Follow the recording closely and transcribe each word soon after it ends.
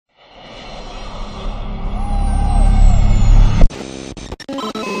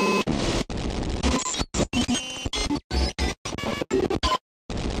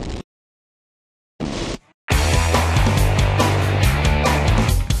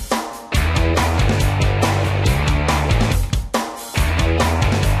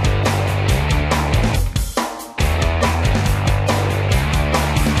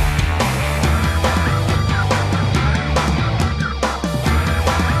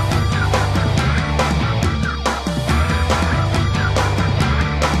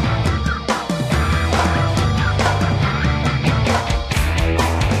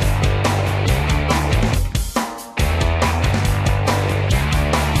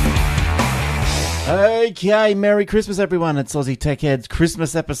Okay, Merry Christmas, everyone. It's Aussie Tech Head's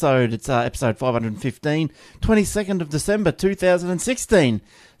Christmas episode. It's episode 515, 22nd of December 2016.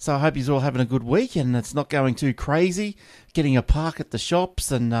 So I hope you're all having a good week and it's not going too crazy, getting a park at the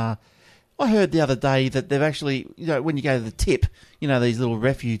shops. And I heard the other day that they've actually, when you go to the tip, these little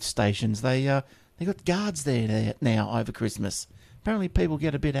refuge stations, they got guards there now over Christmas. Apparently people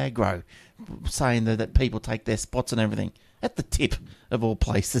get a bit aggro, saying that people take their spots and everything. At the tip of all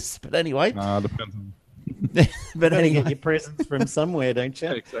places. But anyway. Depends on... But anyway. Get your presents from somewhere, don't you?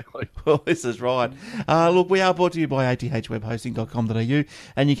 Exactly. Well, this is right. Look, we are brought to you by athwebhosting.com.au,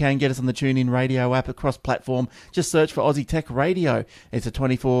 and you can get us on the TuneIn Radio app across platform. Just search for Aussie Tech Radio. It's a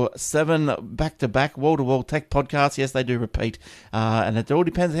 24/7 back-to-back, wall-to-wall tech podcast. Yes, they do repeat. And it all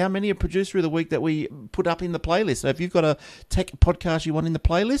depends how many are produced through the week that we put up in the playlist. So if you've got a tech podcast you want in the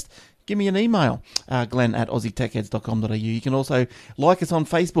playlist, give me an email, glenn@aussietechheads.com.au. You can also like us on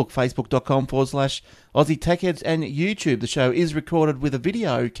Facebook, facebook.com/Aussie Techheads, and YouTube. The show is recorded with a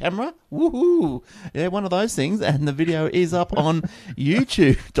video camera. Woohoo! Yeah, one of those things. And the video is up on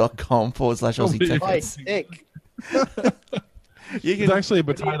youtube.com/Aussie Techheads. It's actually a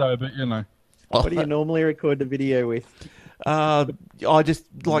potato, but What do you normally record the video with? I just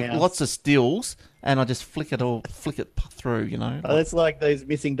lots of stills, and I just flick it through, Oh, that's like those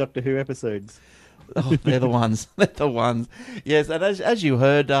missing Doctor Who episodes. Oh, they're the ones. They're the ones. Yes, and as you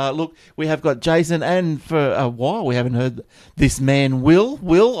heard, look, we have got Jason, and for a while we haven't heard this man, Will.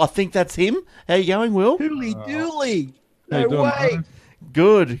 Will, I think that's him. How you going, Will? Hooly dooly. How you No doing, way. mate?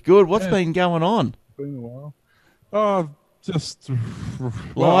 Good. What's been going on? Been a while. Oh, just... Well,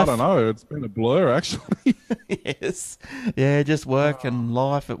 Life. I don't know. It's been a blur, actually. Yes. Yeah, just work and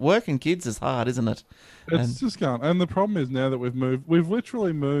life. Work and kids is hard, isn't it? It's just going... And the problem is now that we've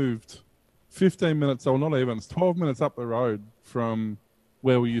literally moved 15 minutes, or not even, it's 12 minutes up the road from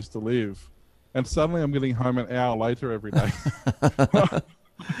where we used to live. And suddenly I'm getting home an hour later every day.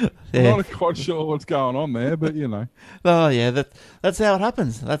 Yeah. I'm not quite sure what's going on there, but Oh yeah, that's how it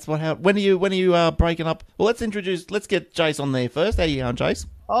happens. That's when are you breaking up? Well, let's get Jace on there first. How you going, Jace?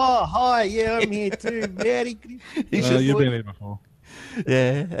 Oh, hi. Yeah, I'm here too. Very good. you've been here before.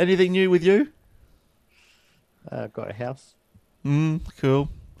 Yeah. Anything new with you? Got a house. Cool.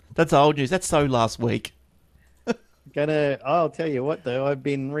 That's old news. That's so last week. I'll tell you what though, I've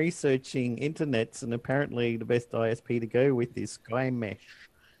been researching internets and apparently the best ISP to go with is Sky Mesh.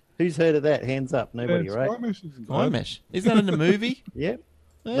 Who's heard of that? Hands up. Nobody, right? iMesh. Is that in the movie? Yep.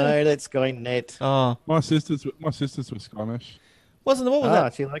 Yeah. No, that's Skynet. Oh, My sister's with Skymesh. what was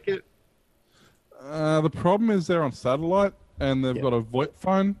that? Do you like it? The problem is they're on satellite and they've got a VoIP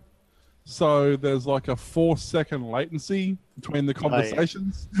phone, so there's like a 4-second latency between the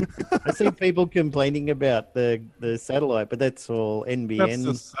conversations. I see people complaining about the satellite, but that's all NBN. That's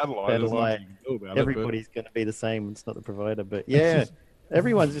the satellite. There's nothing you can do about Everybody's going to be the same. It's not the provider, but yeah,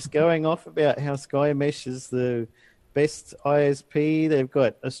 everyone's just going off about how Sky Mesh is the best ISP. They've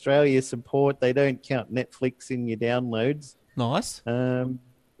got Australia support. They don't count Netflix in your downloads. Nice. They don't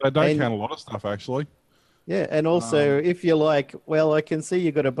count a lot of stuff, actually. Yeah, and also if you're like, well, I can see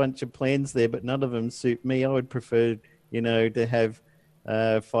you've got a bunch of plans there, but none of them suit me. I would prefer, to have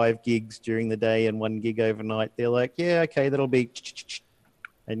 5 gigs during the day and 1 gig overnight. They're like, yeah, okay, that'll be,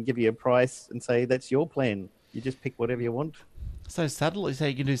 and give you a price and say that's your plan. You just pick whatever you want. So satellite. So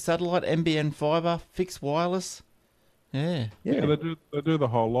you can do satellite, NBN fiber, fixed wireless. Yeah. Yeah, they do the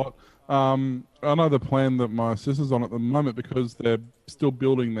whole lot. I know the plan that my sister's on at the moment because they're still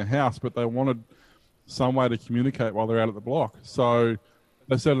building the house, but they wanted some way to communicate while they're out at the block. So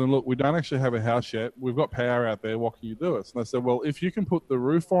they said, look, we don't actually have a house yet. We've got power out there. What can you do us? And they said, well, if you can put the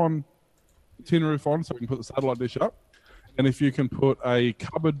tin roof on so we can put the satellite dish up, and if you can put a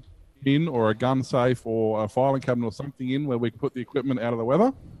cupboard in or a gun safe or a filing cabinet or something in where we can put the equipment out of the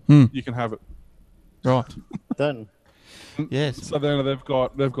weather, you can have it. Right. Done. Yes. So then they've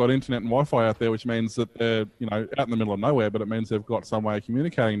got internet and Wi-Fi out there, which means that they're out in the middle of nowhere, but it means they've got some way of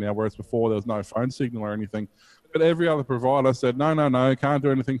communicating now, whereas before there was no phone signal or anything. But every other provider said no, can't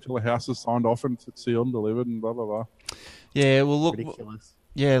do anything till the house is signed off and sealed and delivered and blah blah blah. Yeah. Well, look. Ridiculous.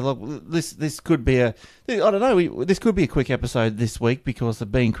 Yeah, look, this could be this could be a quick episode this week because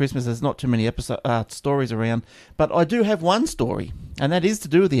of being Christmas. There's not too many stories around, but I do have one story, and that is to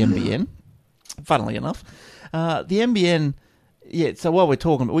do with the NBN. Funnily enough, the NBN. Yeah, so while we're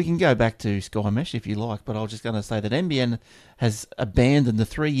talking, we can go back to SkyMesh if you like, but I was just going to say that NBN has abandoned the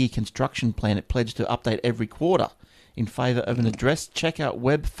 3-year construction plan it pledged to update every quarter in favour of an address checkout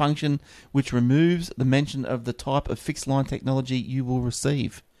web function which removes the mention of the type of fixed line technology you will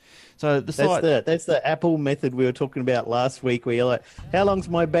receive. So the site... That's the Apple method we were talking about last week, where you're like, how long's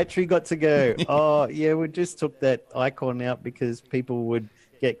my battery got to go? Oh, yeah, we just took that icon out because people would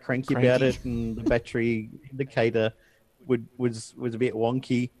get cranky about it, and the battery indicator was a bit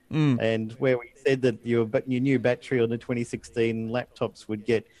wonky. And where we said that your new battery on the 2016 laptops would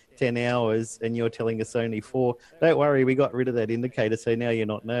get 10 hours and you're telling us only 4, don't worry, we got rid of that indicator, so now you're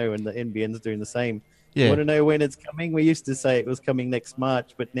not know, and the NBN's doing the same. Yeah. You want to know when it's coming? We used to say it was coming next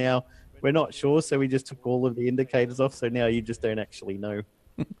March, but now we're not sure, so we just took all of the indicators off, so now you just don't actually know.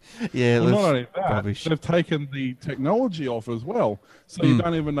 Yeah, Well, that's not only that, rubbish. they've taken the technology off as well. So you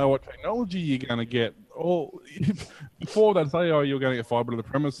don't even know what technology you're going to get. Or before they'd say, oh, you're going to get fibre to the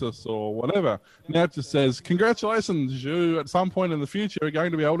premises or whatever. Now it just says, congratulations, you at some point in the future are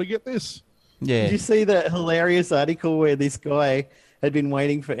going to be able to get this. Yeah. Did you see that hilarious article where this guy had been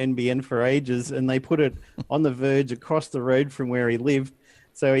waiting for NBN for ages, and they put it on the verge across the road from where he lived?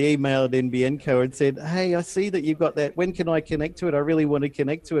 So he emailed NBN Co and said, hey, I see that you've got that. When can I connect to it? I really want to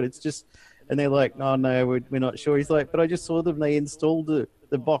connect to it. It's just... And they're like, oh, no, we're not sure. He's like, but I just saw them. They installed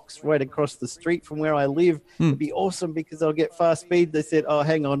the box right across the street from where I live. It'd be awesome because I'll get fast speed. They said, oh,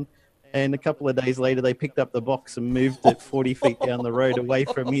 hang on. And a couple of days later, they picked up the box and moved it 40 feet down the road away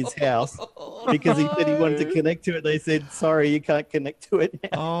from his house because he said he wanted to connect to it. They said, sorry, you can't connect to it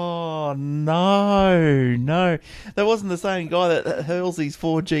now. Oh, no. That wasn't the same guy that hurls his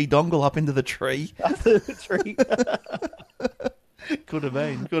 4G dongle up into the tree. The tree. Could have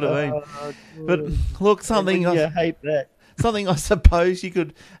been. But look, something I hate that. something I suppose you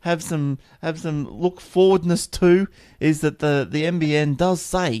could have some look forwardness to is that the NBN does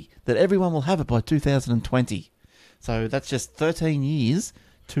say that everyone will have it by 2020. So that's just 13 years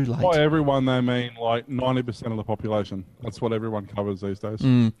too late. By everyone, they mean like 90% of the population. That's what everyone covers these days.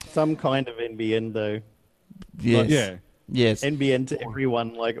 Some kind of NBN, though. Yes. Yeah. Yes. NBN to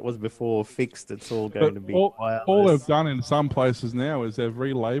everyone like it was before, fixed. It's all going to be wireless. All they've done in some places now is they've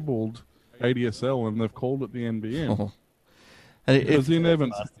relabeled ADSL and they've called it the NBN. Oh. And Because in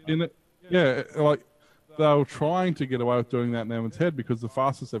Evans, like they were trying to get away with doing that in Evans Head because the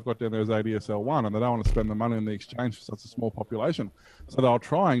fastest they've got down there is ADSL 1 and they don't want to spend the money in the exchange for such a small population. So they were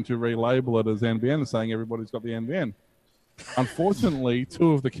trying to relabel it as NBN and saying everybody's got the NBN. Unfortunately,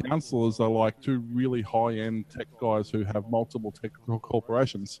 2 of the councillors are like 2 really high-end tech guys who have multiple technical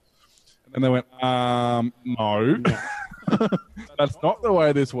corporations. And they went, no, that's not the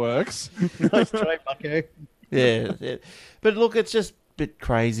way this works. Nice try, Bucko. Yeah. But look, it's just a bit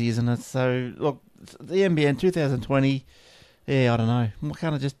crazy, isn't it? So, look, the NBN 2020, yeah, I don't know. Why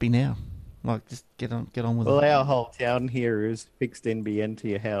can't it just be now? Like, just get on with it. Well, our whole town here is fixed NBN to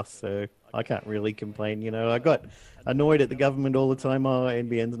your house, so I can't really complain. You know, I got annoyed at the government all the time. Oh,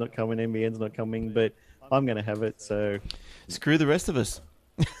 NBN's not coming, but I'm going to have it, so... Screw the rest of us.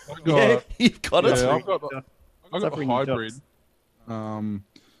 You've got it. I've got a hybrid. I've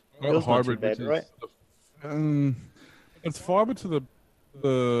got a hybrid, bad, which right? is it's fibre to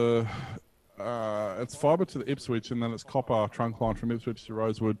the it's fibre to the Ipswich, and then it's copper trunk line from Ipswich to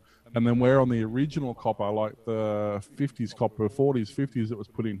Rosewood, and then we're on the original copper, like the 50s copper, 40s, 50s that was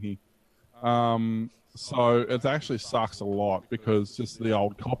put in here. So it actually sucks a lot because just the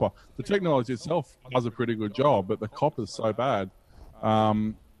old copper. The technology itself does a pretty good job, but the copper's so bad.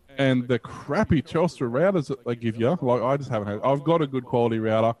 And the crappy Telstra routers that they give you, like I just haven't had. I've got a good quality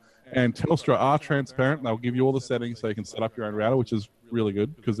router, and Telstra are transparent. They'll give you all the settings so you can set up your own router, which is really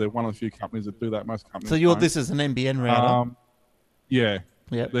good because they're one of the few companies that do that. Most companies. So this is an NBN router. Yeah.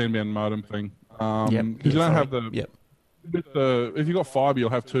 Yep. The NBN modem thing. Because Yep. you don't have the. Yep. If you've got fibre, you'll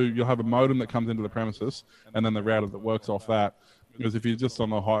have 2. You'll have a modem that comes into the premises, and then the router that works off that. Because if you're just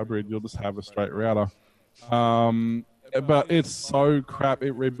on a hybrid, you'll just have a straight router. But it's so crap.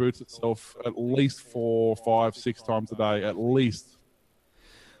 It reboots itself at least 4, 5, 6 times a day, at least.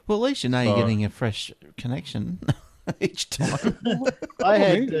 Well, at least you know you're getting a fresh connection each time. I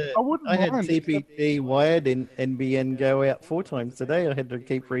had mind. TPG wired in NBN go out 4 times today. I had to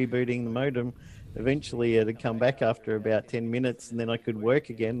keep rebooting the modem. Eventually, it'd come back after about 10 minutes, and then I could work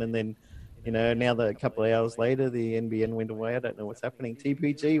again. And then, you know, now that a couple of hours later, the NBN went away. I don't know what's happening.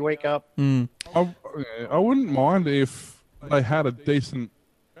 TPG, wake up. I wouldn't mind if they had a decent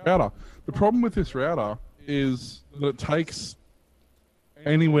router. The problem with this router is that it takes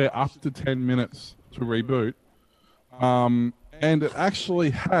anywhere up to 10 minutes to reboot. And it actually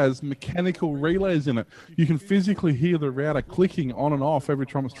has mechanical relays in it. You can physically hear the router clicking on and off every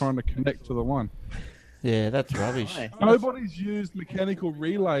time it's trying to connect to the line. Yeah, that's rubbish. Nobody's used mechanical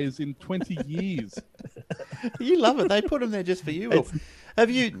relays in 20 years. You love it. They put them there just for you.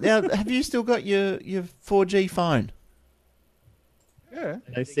 Have you still got your 4G phone? Yeah.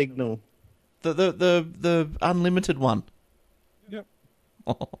 No signal. The unlimited one. Yep.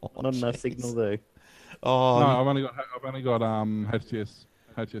 Not enough signal though. Oh, No, I've only got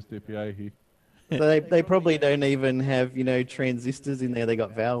HSDPA here. So they probably don't even have transistors in there. They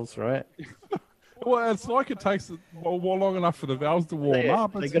got valves, right? Well, it's like it takes long enough for the valves to warm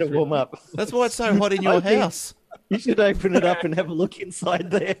up. They got to warm up. that's why it's so hot in your house. You should open it up and have a look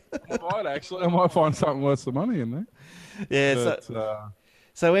inside there. I might find something worth some money in there. Yeah, But,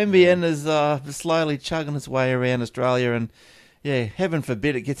 so NBN is slowly chugging its way around Australia, and yeah, heaven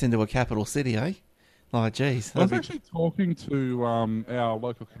forbid it gets into a capital city, eh? Like, geez. I was actually talking to our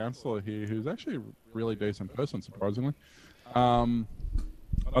local councillor here, who's actually a really decent person, surprisingly.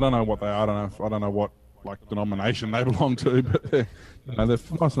 I don't know what they are. I don't know what denomination they belong to, but they're a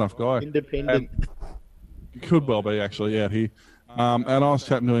nice enough guy. Independent. And could well be actually out here. And I was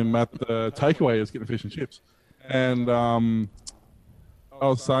chatting to him at the takeaway. He was getting fish and chips, and I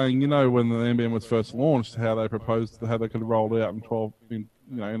was saying, when the NBN was first launched, how they proposed how they could roll it out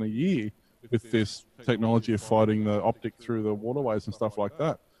in a year with this technology of fighting the optic through the waterways and stuff like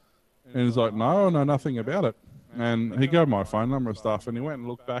that. And he's like, no, nothing about it. And he gave my phone number and stuff, and he went and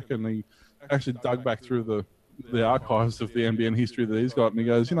looked back, and he actually dug back through the archives of the NBN history that he's got, and he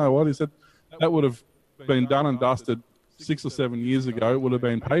goes, you know what? He said, that would have been done and dusted 6 or 7 years ago. It would have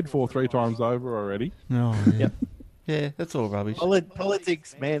been paid for 3 times over already. Oh, yeah. Yep. Yeah, that's all rubbish.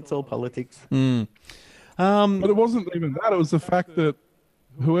 Politics, man. It's all politics. Mm. But it wasn't even that. It was the fact that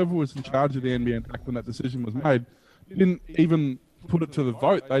whoever was in charge of the NBN back when that decision was made didn't even put it to the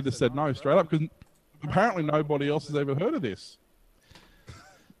vote. They just said no straight up because apparently nobody else has ever heard of this.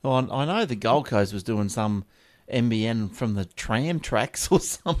 Well, I know the Gold Coast was doing some NBN from the tram tracks or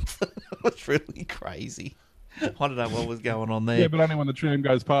something. It was really crazy. I don't know what was going on there. Yeah, but only when the tram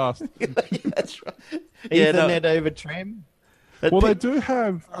goes past. Yeah, that's right. Yeah, Ethernet over tram. Well, they do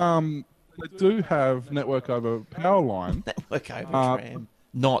have network over power line, network over tram.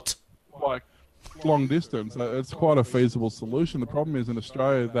 Not. like long distance. It's quite a feasible solution. The problem is in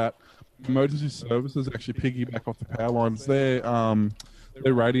Australia that emergency services actually piggyback off the power lines. Their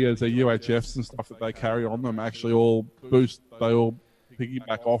radios, their UHFs and stuff that they carry on them actually all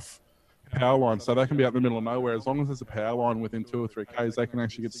piggyback off power lines. So they can be out in the middle of nowhere. As long as there's a power line within 2 or 3 Ks, they can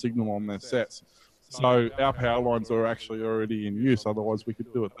actually get signal on their sets. So our power lines are actually already in use. Otherwise, we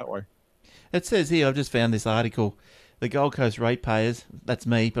could do it that way. It says here, I've just found this article. The Gold Coast ratepayers, that's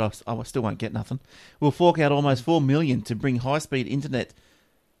me, but I still won't get nothing, will fork out almost $4 million to bring high-speed internet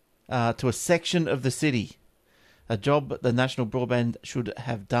to a section of the city. A job the National Broadband should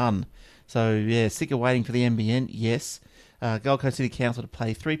have done. So, yeah, sick of waiting for the NBN, yes. Gold Coast City Council to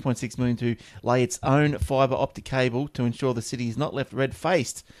pay $3.6 million to lay its own fibre optic cable to ensure the city is not left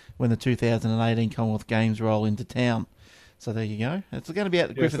red-faced when the 2018 Commonwealth Games roll into town. So there you go. It's going to be at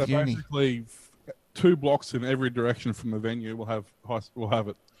the Griffith Uni. Basically, 2 blocks in every direction from the venue will have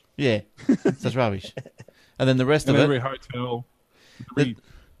it. Yeah, that's rubbish. And then the rest And of every it... hotel,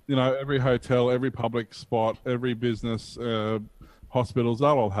 every hotel, every public spot, every business, hospitals, they'll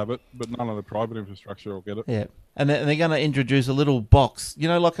all have it, but none of the private infrastructure will get it. Yeah. And they're going to introduce a little box,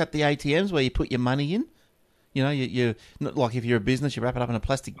 like at the ATMs where you put your money in. You like if you're a business, you wrap it up in a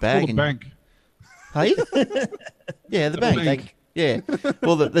plastic bag. The bank. Hey? Yeah, the bank. Yeah.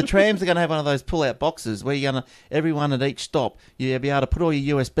 Well, the trams are going to have one of those pull-out boxes where you're going to, everyone at each stop, you'll be able to put all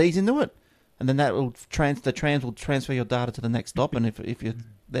your USBs into it, and then that will the trams will transfer your data to the next stop, and if you're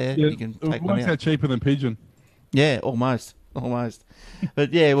there, you can take one Works out. out cheaper than Pigeon. Yeah, almost.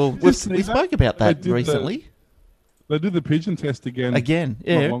 But yeah, well, we spoke about that recently. They did the Pigeon test again.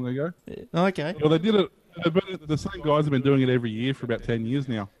 Yeah. Not long ago. Okay. Well, they did it, but the same guys have been doing it every year for about 10 years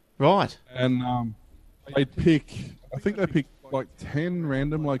now. Right. And I think they pick like 10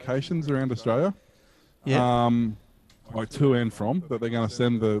 random locations around Australia. Yeah. Like to and from, that they're going to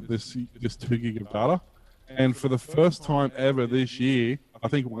send this 2 gig of data. And for the first time ever this year, I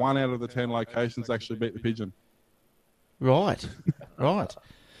think 1 out of the 10 locations actually beat the Pigeon. Right.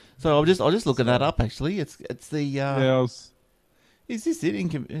 So I'll just looking that up. Actually, it's the is this it?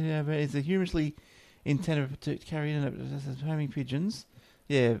 Is it humorously intended to carry in homing pigeons?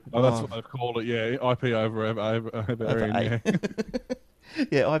 Yeah. Oh, that's what they've called it. Yeah, IP over area.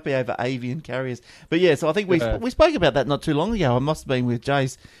 Yeah, IP over avian carriers. But yeah, so I think we spoke about that not too long ago. I must have been with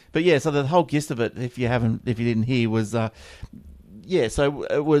Jace. But yeah, so the whole gist of it, if you didn't hear, was so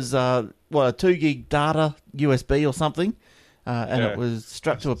it was a 2 gig data USB or something. And it was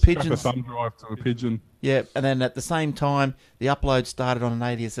strapped to a pigeon. Strap a thumb drive to a pigeon. Yeah, and then at the same time, the upload started on an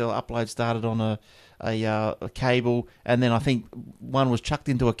ADSL. Upload started on a cable, and then I think one was chucked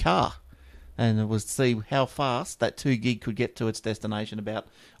into a car. and it was to see how fast that 2 gig could get to its destination. About,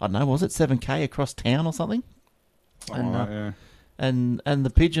 I don't know, was it 7K across town or something? Something like that, yeah. And the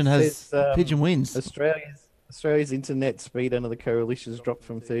Pigeon Pigeon wins. Australia's internet speed under the coalition's dropped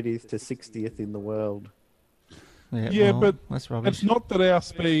from 30th to 60th in the world. Yeah, well, but that's rubbish. it's not that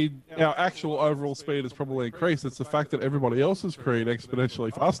our actual overall speed has probably increased. It's the fact that everybody else's creed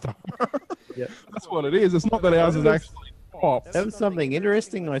exponentially faster. Yep. That's what it is. It's not that ours is actually popped. That was something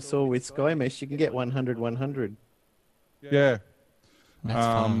interesting I saw with SkyMesh. You can get 100-100. Yeah. That's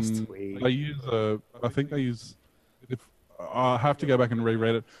fast. They use I think they use. I have to go back and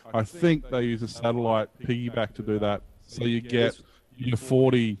reread it. I think they use a satellite piggyback to do that. So you get your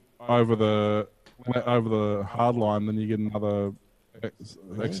 40 over the hard line, then you get another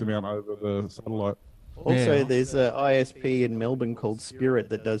X amount over the satellite. Also, there's a ISP in Melbourne called Spirit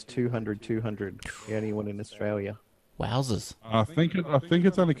that does 200-200. The only one in Australia. Wowzers. I think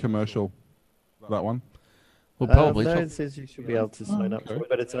it's only commercial. That one. Well, probably. No, it says you should be able to sign up for it,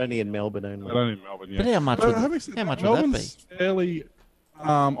 but it's only in Melbourne only. But only in Melbourne, yeah. But how much would that be? Melbourne's fairly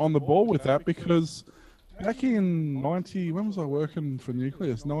on the ball with that because back in when was I working for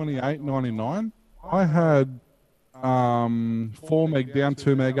Nucleus? 98, 99. I had 4 meg down,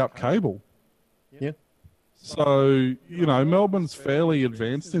 2 meg up cable. Yeah. So, Melbourne's fairly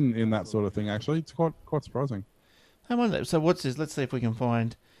advanced in that sort of thing, actually. It's quite surprising. So what's this? Let's see if we can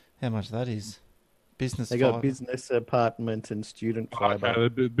find how much that is. Business They got fibre. business, apartment, and student fibre.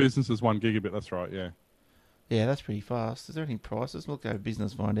 Okay, the business is 1 gigabit, that's right, yeah. Yeah, that's pretty fast. Is there any prices? We'll go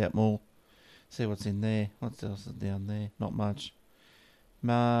business, find out more. See what's in there. What else is down there? Not much.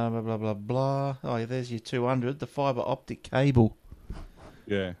 Blah, blah, blah, blah. Oh, yeah, there's your 200. The fibre optic cable.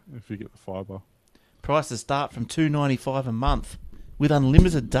 Yeah, if you get the fibre. Prices start from $2.95 a month with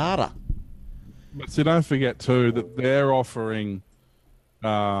unlimited data. But see, don't forget too that they're offering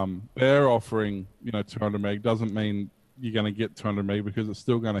 200 meg doesn't mean you're going to get 200 meg because it's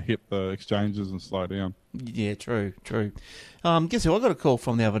still going to hit the exchanges and slow down. Yeah, true. Guess who I got a call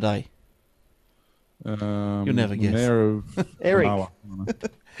from the other day? You'll never guess. Mayor of Eric. Cronulla.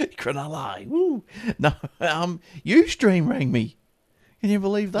 Cronulla. Woo. No, Ustream rang me. Can you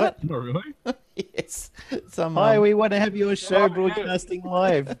believe that? Not really. Yes. Some, Hi, we want to have your show broadcasting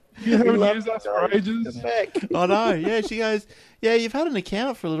live. You haven't love used us you for guys. ages. Come back. I know, yeah. She goes, yeah, you've had an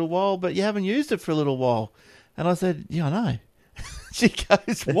account for a little while, but you haven't used it for a little while. And I said, yeah, I know. She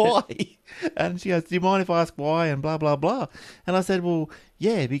goes, why? And she goes, do you mind if I ask why? And blah, blah, blah. And I said, well,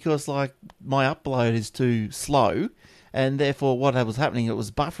 yeah, because like my upload is too slow. And therefore what was happening, it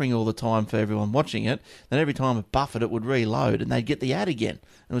was buffering all the time for everyone watching it. Then every time it buffered, it would reload and they'd get the ad again.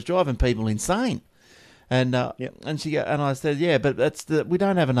 It was driving people insane. And and I said, yeah, but we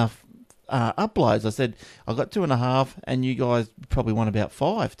don't have enough uploads. I said, I've got 2.5 and you guys probably want about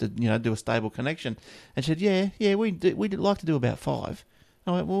 5 to, do a stable connection. And she said, yeah, we'd like to do about 5.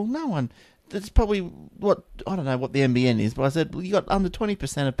 I went, well, no one, that's probably I don't know what the NBN is, but I said, well, you got under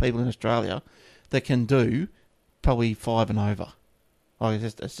 20% of people in Australia that can do probably 5 and over.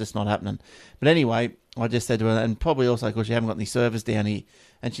 It's just not happening. But anyway, I just said to her, and probably also because you haven't got any servers down here.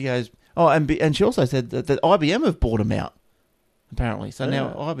 And she goes, and she also said that IBM have bought them out, apparently. So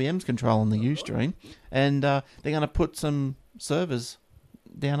now IBM's controlling the Ustream, and they're going to put some servers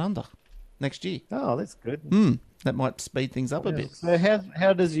down under next year. Oh, that's good. That might speed things up a bit. So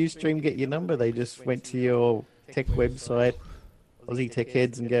how does Ustream get your number? They just went to your tech website, Aussie Tech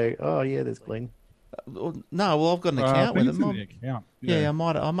Heads, and go, oh yeah, there's Glenn. No, well, I've got an account with them. Account. Yeah,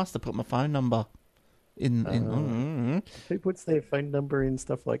 I must have put my phone number in. Who puts their phone number in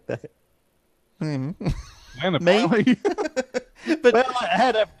stuff like that? And Me? apparently, But Well, I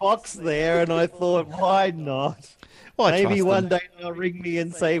had a box there, and I thought, why not? well, I Maybe trust one them. day they'll ring me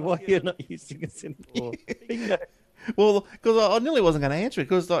and say, why you're not using us anymore. Bingo. Well, because I nearly wasn't going to answer it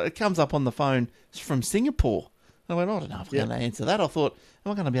because it comes up on the phone from Singapore. I went, I don't know if I'm going to answer that. I thought,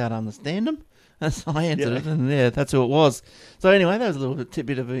 am I going to be able to understand them? And so I answered it, and yeah, that's who it was. So anyway, that was a little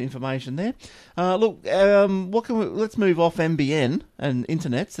tidbit of information there. Let's move off NBN and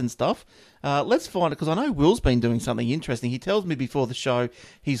internets and stuff. Let's find it, because I know Will's been doing something interesting. He tells me before the show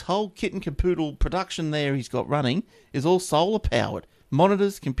his whole kit and caboodle production there he's got running is all solar powered.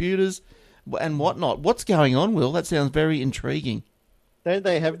 Monitors, computers, and whatnot. What's going on, Will? That sounds very intriguing. Don't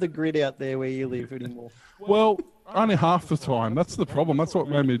they have the grid out there where you live anymore? well, only half the time. That's the problem. That's what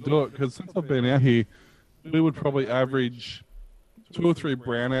made me do it. Because since I've been out here, we would probably average 2 or 3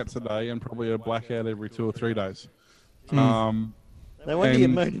 brownouts a day and probably a blackout every 2 or 3 days. No wonder your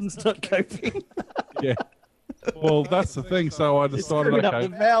And- modem's not coping. Yeah. Well, that's the thing. So I It's decided, screwing up the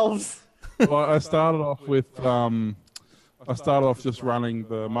okay. valves. Well, I started off with, I started off just running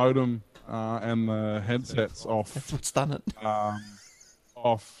the modem and the headsets off. That's what's done it.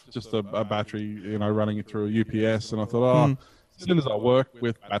 Off just a battery, running it through a UPS, and I thought, as soon as I work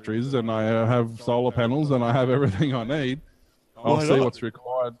with batteries and I have solar panels and I have everything I need, I'll Why see not? what's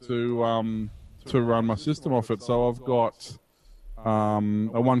required to run my system off it. So I've got a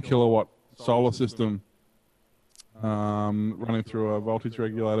 1 kilowatt solar system running through a voltage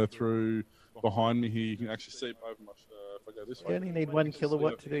regulator through behind me here. You can actually see it over my if I go this way. You only need 1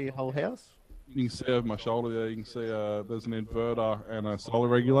 kilowatt to do your whole house? You can see over my shoulder there, you can see there's an inverter and a solar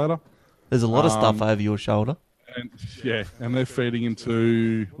regulator. There's a lot of stuff over your shoulder. And they're feeding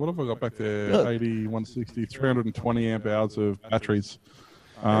into, what have I got back there? 80, 160, 320 amp hours of batteries.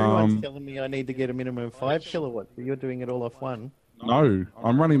 Everyone's telling me I need to get a minimum of 5 kilowatts, but you're doing it all off one. No,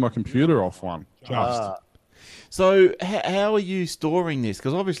 I'm running my computer off one. So how are you storing this?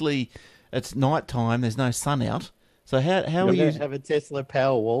 Because obviously it's night time. There's no sun out. So how are You you? have a Tesla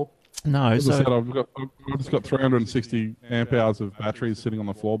Powerwall. No. As I So said, I've just got 360 amp hours of batteries sitting on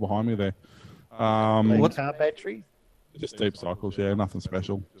the floor behind me there. What car battery? Just deep cycles, yeah, nothing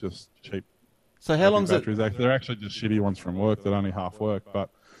special, just cheap. so how long's it? batteries. They're actually just shitty ones from work that only half work. But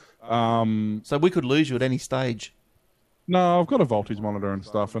So we could lose you at any stage. no, I've got a voltage monitor and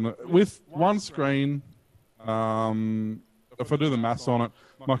stuff, and with one screen, if I do the maths on it,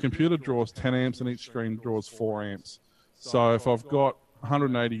 my computer draws 10 amps and each screen draws 4 amps. So if I've got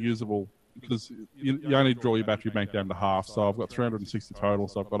 180 usable, because you only draw your battery bank down to half, so I've got 360 total,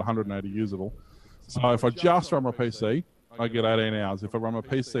 so I've got 180 usable. So if I just run my PC, I get 18 hours. If I run my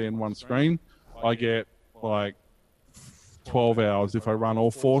PC in one screen, I get like 12 hours. If I run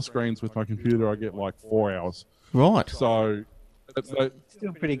all 4 screens with my computer, I get like 4 hours. Right. So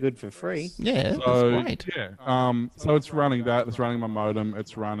Still pretty good for free. Yeah. So That's great. yeah, so it's running that. It's running my modem.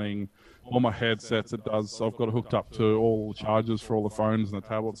 It's running all my headsets. It does. I've got it hooked up to all the chargers for all the phones and the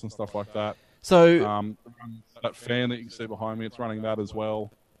tablets and stuff like that. So That fan that you can see behind me, it's running that as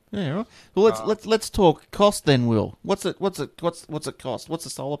well. yeah. Right. Well, let's talk cost then, Will. What's it cost? What's the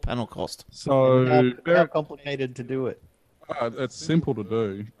solar panel cost? So How complicated to do it? it's simple to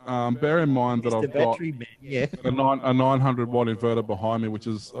do. Bear in mind that Just a I've got battery man, yeah. a 900 watt inverter behind me, which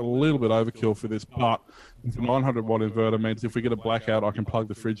is a little bit overkill for this. But the 900 watt inverter means if we get a blackout, I can plug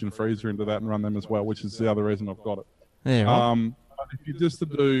the fridge and freezer into that and run them as well, which is the other reason I've got it. Yeah. Right. If you just to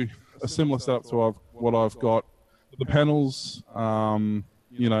do a similar setup to what I've got, the panels,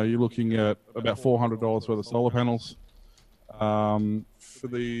 you're looking at about $400 worth of solar panels. For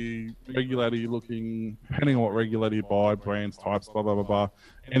the regulator, you're looking, depending on what regulator you buy, brands, types, blah, blah, blah, blah,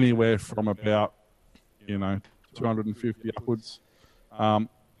 anywhere from about, 250 upwards. And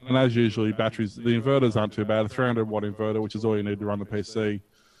as usually, batteries, the inverters aren't too bad. A 300 watt inverter, which is all you need to run the PC,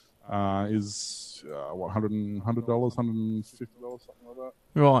 is, $100, $150, something like that.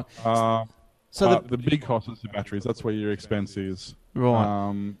 Right. So But the big cost is the batteries. That's where your expense is.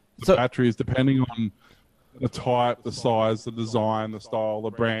 Right. The batteries, depending on the type, the size, the design, the style, the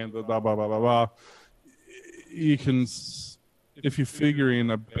brand, the blah, blah, blah, blah, blah. You can, if you figure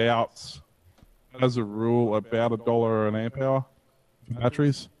in about, as a rule, about $1 an amp hour for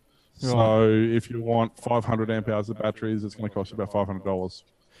batteries. So if you want 500 amp hours of batteries, it's going to cost you about $500.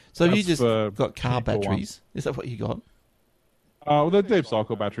 So you That's just for got car cheaper ones. batteries? Is that what you got? Well, they're deep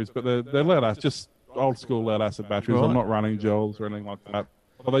cycle batteries, but they're lead acid, just old school lead acid batteries. Right. I'm not running gels or anything like that.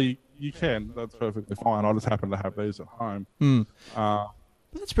 Although you can, that's perfectly fine. I just happen to have these at home.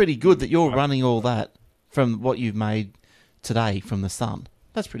 That's pretty good that you're running all that from what you've made today from the sun.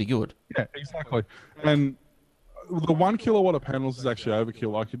 That's pretty good. Yeah, exactly. And the 1 kilowatt of panels is actually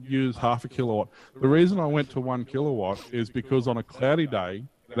overkill. I could use half a kilowatt. The reason I went to 1 kilowatt is because on a cloudy day,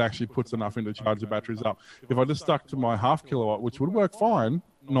 it actually puts enough in to charge the batteries up. If I just stuck to my half kilowatt, which would work fine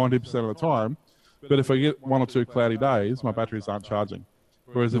 90% of the time, but if I get 1 or 2 cloudy days, my batteries aren't charging.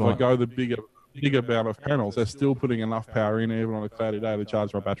 Whereas if I go the bigger amount of panels, they're still putting enough power in even on a cloudy day to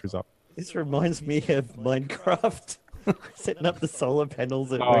charge my batteries up. This reminds me of Minecraft. Setting up the solar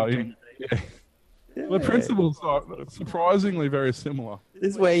panels at Oh, work. yeah. The principles are surprisingly very similar.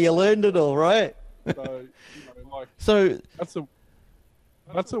 This is where you learned it all, right? So That's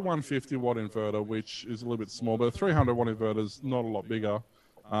a 150 watt inverter, which is a little bit small, but a 300 watt inverter is not a lot bigger.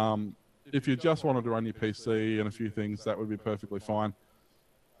 If you just wanted to run your PC and a few things, that would be perfectly fine.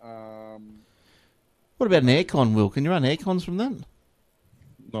 what about an aircon, Will? Can you run aircons from that?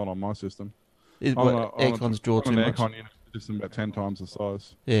 Not on my system. Aircons draw too an much. aircon unit system about 10 times the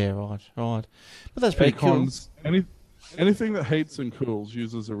size. Yeah, right. But that's pretty Aircons, anything that heats and cools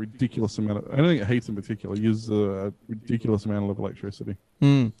uses a ridiculous amount of, anything that heats in particular uses a ridiculous amount of electricity.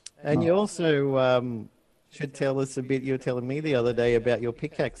 cool. And you also, should tell us a bit. You were telling me the other day about your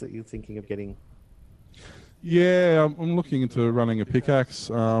pickaxe that you're thinking of getting. Yeah, I'm looking into running a pickaxe.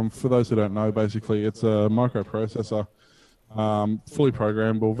 For those who don't know, basically it's a microprocessor, fully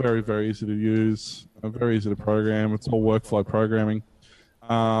programmable, very, very easy to use, very easy to program. It's all workflow programming.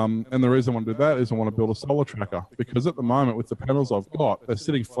 And the reason I want to do that is I want to build a solar tracker, because at the moment with the panels I've got, they're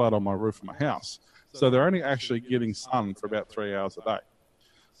sitting flat on my roof of my house. So they're only actually getting sun for about 3 hours a day.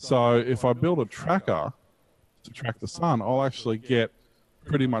 So if I build a tracker to track the sun, I'll actually get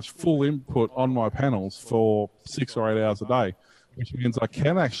pretty much full input on my panels for 6 or 8 hours a day, which means I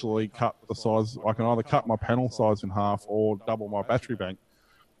can actually cut the size. I can either cut my panel size in half or double my battery bank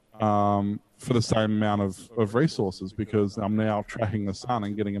for the same amount of resources, because I'm now tracking the sun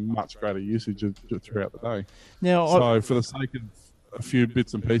and getting a much greater usage throughout the day. Now, so for the sake of a few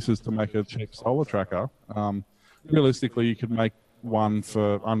bits and pieces to make a cheap solar tracker, realistically you could make one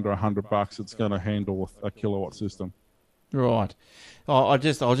for under $100. It's going to handle a kilowatt system. Right. I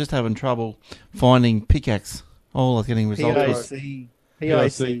was just having trouble finding pickaxe. All I was getting results.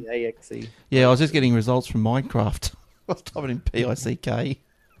 PICAXE. Yeah, I was just getting results from Minecraft. I was typing in PICK.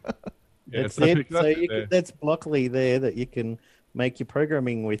 That's it. So that's Blockly there that you can make your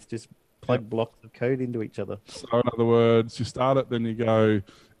programming with. Just plug blocks of code into each other. So in other words, you start it, then you go,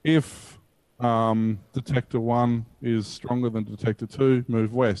 if detector 1 is stronger than detector 2,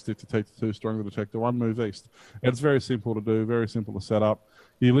 move west. If detector 2 is stronger than detector 1, move east. It's very simple to do, very simple to set up.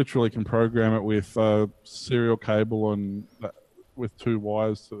 You literally can program it with serial cable and with 2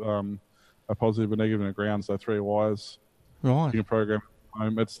 wires, a positive, a negative, and a ground, so 3 wires. Right. You can program it at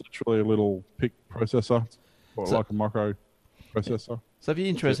home. It's literally a little PIC processor, like a micro processor. So if you're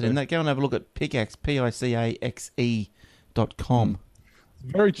interested in that, go and have a look at pickaxe, PICAXE.com.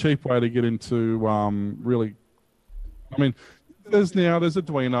 Very cheap way to get into really. I mean, there's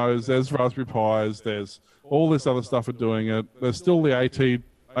Arduinos, there's Raspberry Pis, there's all this other stuff for doing it. There's still the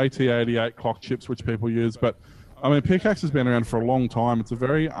AT88 clock chips which people use, but I mean, Pickaxe has been around for a long time. It's a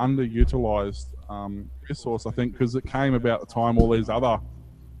very underutilized resource, I think, because it came about the time all these other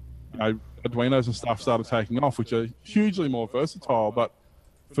Arduinos and stuff started taking off, which are hugely more versatile. But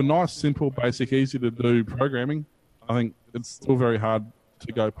for nice, simple, basic, easy to do programming, I think it's still very hard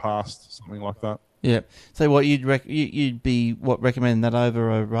to go past something like that. Yeah. So what you'd be recommending that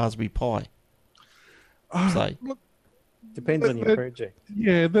over a Raspberry Pi? Say. Look, depends on your project.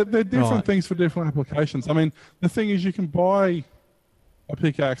 Yeah, they're different things for different applications. I mean, the thing is, you can buy a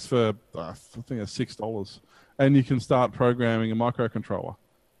pickaxe for I think it's $6, and you can start programming a microcontroller.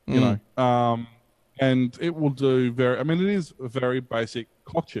 You know, and it will do it is a very basic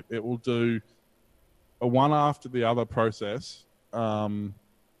clock chip. It will do a one after the other process, but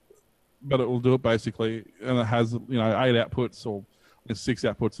it will do it basically, and it has 8 outputs or 6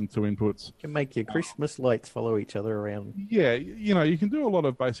 outputs and 2 inputs. You can make your Christmas lights follow each other around. Yeah, you can do a lot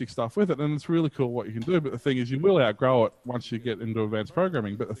of basic stuff with it, and it's really cool what you can do. But the thing is, you will outgrow it once you get into advanced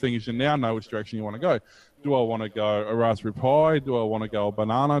programming. But the thing is, you now know which direction you want to go. Do I want to go a Raspberry Pi? Do I want to go a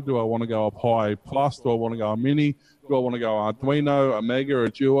Banana? Do I want to go a Pi Plus? Do I want to go a Mini? Do I want to go Arduino, a Mega, a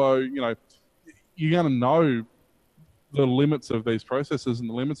Duo? You're going to know the limits of these processes and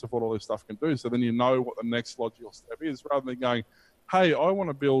the limits of what all this stuff can do. So then you know what the next logical step is, rather than going, hey, I want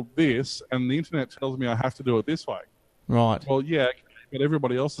to build this, and the internet tells me I have to do it this way. Right. Well, yeah, but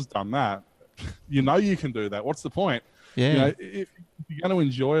everybody else has done that. You can do that. What's the point? Yeah. If you're going to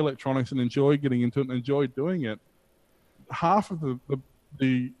enjoy electronics and enjoy getting into it and enjoy doing it, half of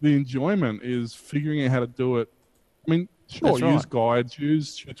the enjoyment is figuring out how to do it. I mean, sure, use guides,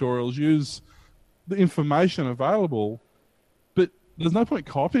 use tutorials, use the information available, but there's no point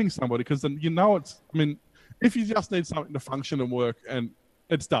copying somebody, because then if you just need something to function and work and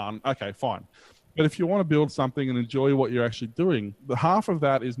it's done, okay, fine. But if you want to build something and enjoy what you're actually doing, the half of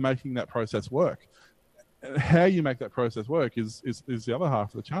that is making that process work. And how you make that process work is the other half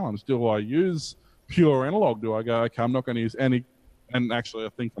of the challenge. Do I use pure analog? Do I go, okay, I'm not going to use any, and actually I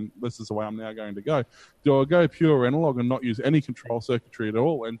think this is the way I'm now going to go. Do I go pure analog and not use any control circuitry at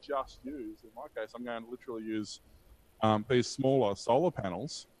all and just use, in my case, I'm going to literally use these smaller solar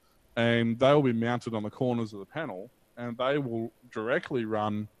panels, and they will be mounted on the corners of the panel, and they will directly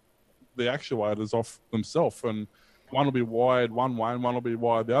run the actuators off themselves, and one will be wired one way and one will be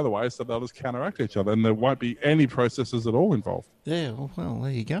wired the other way, so they'll just counteract each other, and there won't be any processes at all involved. Yeah, well,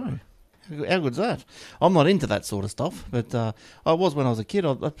 there you go. How good's that? I'm not into that sort of stuff, but I was when I was a kid.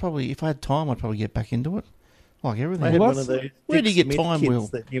 I'd probably, if I had time, I'd probably get back into it. Like everything. I had one of those where do you get time, Will?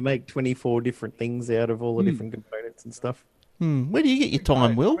 That you make 24 different things out of all the different components and stuff. Where do you get your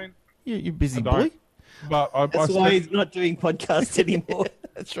time, Will? You're busy boy. But That's why he's not doing podcasts anymore.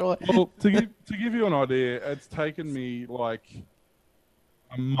 That's right. Well, to give you an idea, it's taken me like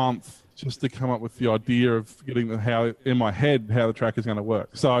a month just to come up with the idea of getting how in my head how the track is going to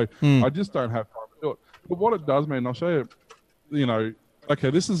work. So I just don't have time to do it. But what it does mean, I'll show you. You know, okay,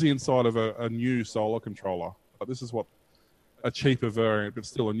 this is the inside of a new solar controller. But this is what a cheaper variant, but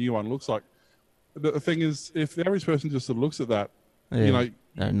still a new one, looks like. The thing is, if the average person just sort of looks at that, you know,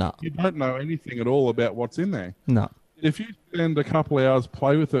 you don't know anything at all about what's in there. No. If you spend a couple of hours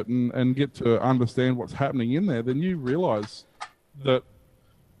play with it and get to understand what's happening in there, then you realise that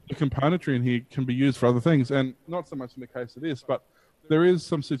the componentry in here can be used for other things. And not so much in the case of this, but there is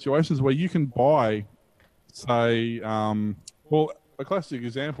some situations where you can buy, say, well, a classic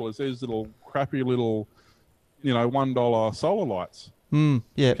example is these little crappy little, you know, $1 solar lights.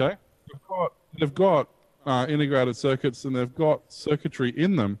 Yeah. Okay. They've got integrated circuits and they've got circuitry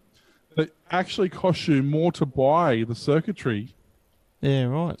in them that actually cost you more to buy the circuitry. Yeah,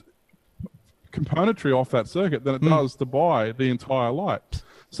 right. Componentry off that circuit than it does to buy the entire light.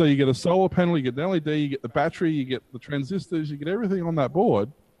 So you get a solar panel, you get an LED, you get the battery, you get the transistors, you get everything on that board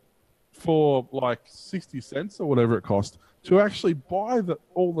for like 60 cents or whatever it cost. To actually buy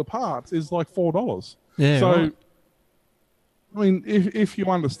all the parts is like $4. Yeah. So, right. I mean, if you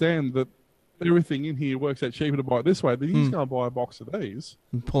understand that everything in here works out cheaper to buy it this way, then you just go and buy a box of these.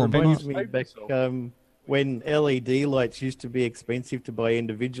 Pull them Reminds apart. me back when LED lights used to be expensive to buy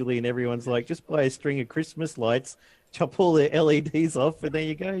individually, and everyone's like, just buy a string of Christmas lights, chop all the LEDs off, and there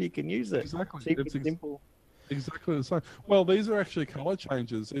you go, you can use it. Exactly. Cheap and simple. Exactly the same. Well, these are actually color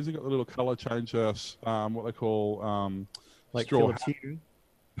changers. These have got the little color changer, what they call Like straw Philips hat.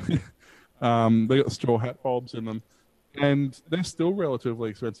 Hue. They got straw hat bulbs in them. And they're still relatively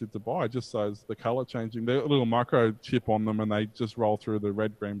expensive to buy, just so as the color changing. They've got a little micro chip on them, and they just roll through the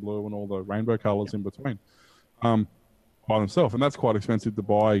red, green, blue, and all the rainbow colors in between by themselves. And that's quite expensive to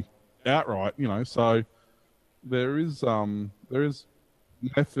buy outright, you know. So there is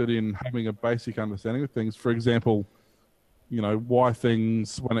method in having a basic understanding of things. For example, you know, why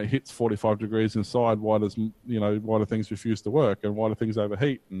things, when it hits 45 degrees inside, why do things refuse to work, and why do things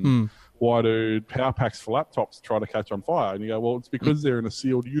overheat, and why do power packs for laptops try to catch on fire? And you go, well, it's because they're in a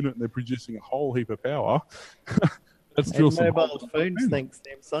sealed unit and they're producing a whole heap of power. That's And mobile phones, thanks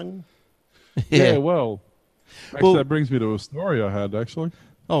Samsung. Yeah, well, actually, that brings me to a story I had, actually.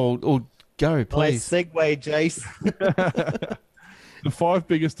 Oh, go, please. Nice segue, Jace. The 5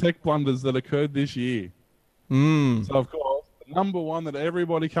 biggest tech blunders that occurred this year. So, of course, the number one that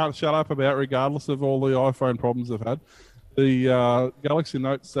everybody can't shut up about, regardless of all the iPhone problems they've had, the Galaxy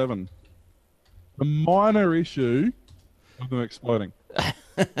Note 7. The minor issue of them exploding.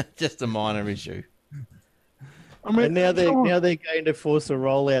 Just a minor issue. I mean, And now they're going to force a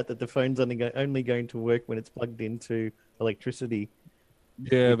rollout that the phone's only going to work when it's plugged into electricity.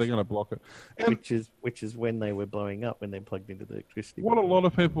 Yeah, they're going to block it. And Which is when they were blowing up, when they plugged into the electricity. what a lot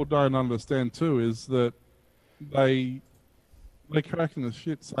of people don't understand too is that they're cracking the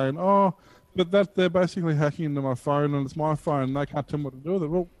shit saying, oh, but that they're basically hacking into my phone and it's my phone and they can't tell me what to do with it.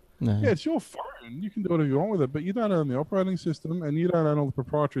 Well, No. yeah, it's your phone. You can do whatever you want with it, but you don't own the operating system and you don't own all the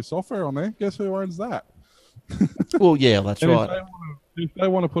proprietary software on there. Guess who owns that? Well, yeah, that's And right. if they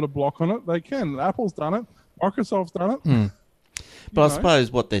want to put a block on it, they can. Apple's done it. Microsoft's done it. But I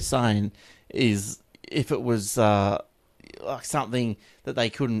suppose what they're saying is if it was like something that they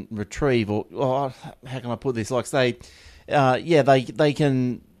couldn't retrieve, or how can I put this? Like say, they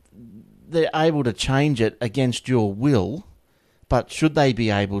can, they're able to change it against your will, but should they be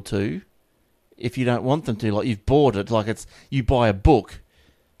able to if you don't want them to? Like you've bought it, like it's you buy a book,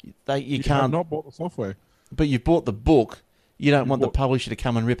 you can't. have not bought the software. But you've bought the book. You don't want the publisher to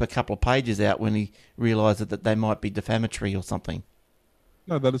come and rip a couple of pages out when he realises that they might be defamatory or something.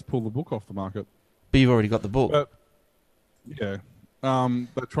 No, they just pull the book off the market. But you've already got the book. But, yeah.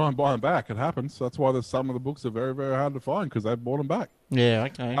 They try and buy them back. It happens. That's why there's some of the books are very, very hard to find because they've bought them back. Yeah,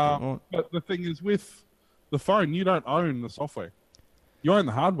 okay. But the thing is, with the phone, you don't own the software. You own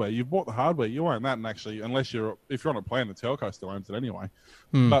the hardware. You've bought the hardware. You own that, and actually, if you're on a plan, the telco still owns it anyway.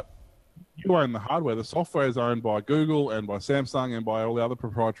 But you own the hardware. The software is owned by Google and by Samsung and by all the other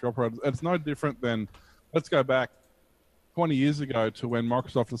proprietary operators. It's no different than, let's go back 20 years ago to when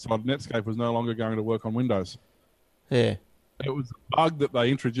Microsoft decided Netscape was no longer going to work on Windows. Yeah. It was a bug that they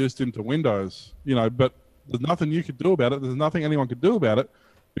introduced into Windows, but there's nothing you could do about it. There's nothing anyone could do about it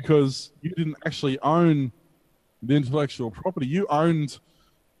because you didn't actually own the intellectual property. You owned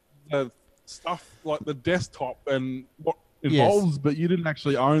the stuff like the desktop and what involves, but you didn't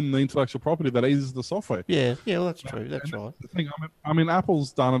actually own the intellectual property that is the software. Yeah, well, that's true. That's right. The thing, I mean,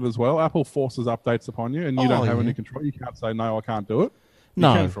 Apple's done it as well. Apple forces updates upon you, and you don't have any control. You can't say, no, I can't do it. You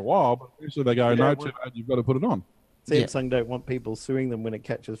No. can for a while, but eventually they go, Yeah, no, well- too bad, you've got to put it on. Samsung don't want people suing them when it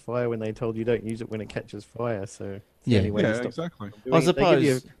catches fire when they told you don't use it when it catches fire. So it's the Yeah. only way to Yeah, stop exactly. doing I it. They give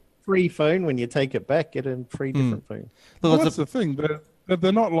you suppose. a free phone when you take it back. Get a free different phone. Well, Look, that's the thing.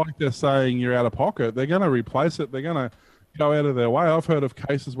 They're not like they're saying you're out of pocket. They're going to replace it. They're going to go out of their way. I've heard of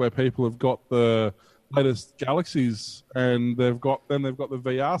cases where people have got the latest Galaxies and they've got the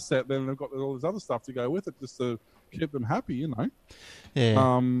VR set, then they've got all this other stuff to go with it just to keep them happy, you know.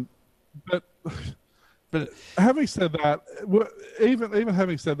 yeah. But having said that, even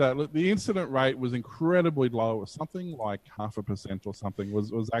having said that, look, the incident rate was incredibly low. It was something like 0.5% or something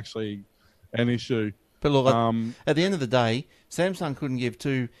was actually an issue. But look, at the end of the day, Samsung couldn't give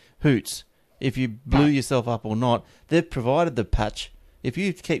two hoots if you blew yourself up or not. They've provided the patch. If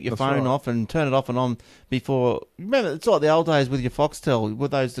you keep your That's phone right. off and turn it off and on before... Remember, it's like the old days with your Foxtel, with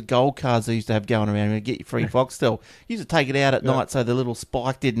the gold cards they used to have going around and get your free Foxtel. You used to take it out at night so the little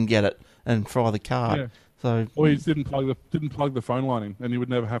spike didn't get it and fry the card. Yeah. So, Or you just didn't plug the phone line in, and you would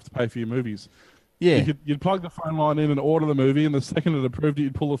never have to pay for your movies. yeah. You'd plug the phone line in and order the movie, and the second it approved it,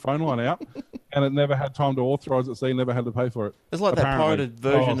 you'd pull the phone line out, and it never had time to authorize it, so you never had to pay for it. It's like Apparently. that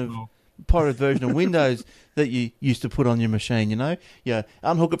pirated version of Windows that you used to put on your machine, you know? You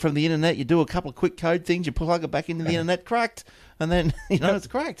unhook it from the internet, you do a couple of quick code things, you plug it back into the internet, cracked, and then, it's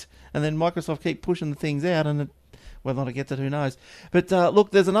cracked. And then Microsoft keep pushing the things out, and whether or not it gets it, who knows. But look,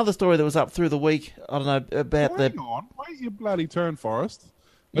 there's another story that was up through the week, I don't know, about Hang on, wait your bloody turn, Forrest.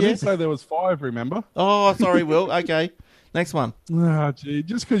 I Yeah. didn't say there was 5, remember? Oh, sorry, Will. Okay. Next one. Ah, gee,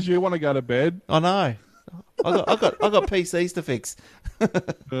 just because you want to go to bed. I know. I got PCs to fix.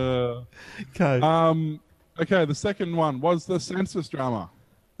 Uh, Okay. okay, the second one was the census drama.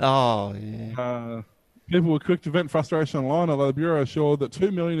 Oh, yeah. People were quick to vent frustration online, although the Bureau assured that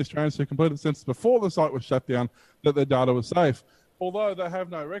 2 million Australians who completed the census before the site was shut down that their data was safe. Although they have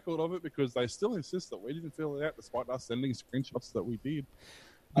no record of it because they still insist that we didn't fill it out despite us sending screenshots that we did.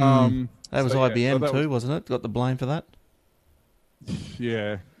 That was so, yeah, IBM so that too, wasn't it? Got the blame for that.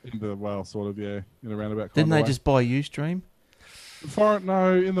 Yeah, in a roundabout kind Didn't of they way. just buy Ustream?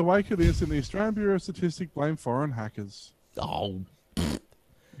 No, in the wake of this, the Australian Bureau of Statistics blamed foreign hackers. Oh,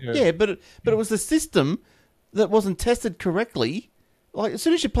 yeah, but it was the system that wasn't tested correctly. Like, as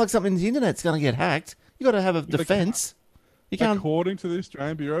soon as you plug something into the internet, it's going to get hacked. You got to have a defense. You can't. According to the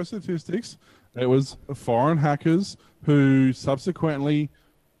Australian Bureau of Statistics, it was foreign hackers who subsequently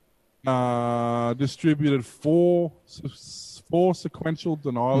distributed four sequential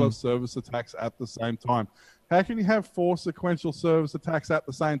denial of service attacks at the same time. How can you have 4 sequential service attacks at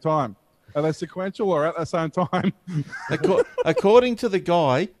the same time? Are they sequential or at the same time? According to the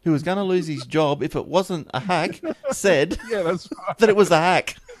guy who was going to lose his job if it wasn't a hack, said Yeah, that's right. that it was a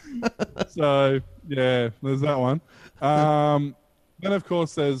hack. So yeah, there's that one. Then of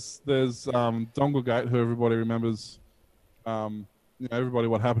course there's Donglegate, who everybody remembers. Everybody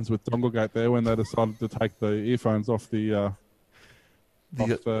what happens with Donglegate there when they decided to take the earphones off the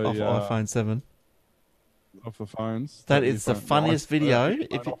iPhone 7. off the phones. That is the funniest video.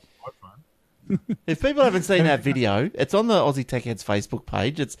 If people haven't seen that video, it's on the Aussie Tech Heads Facebook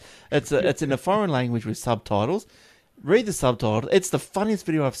page. It's in a foreign language with subtitles. Read the subtitles. It's the funniest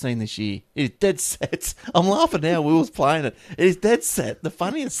video I've seen this year. It is dead set. I'm laughing now. Will's playing it. It is dead set. The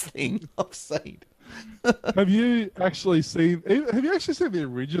funniest thing I've seen. Have you actually seen the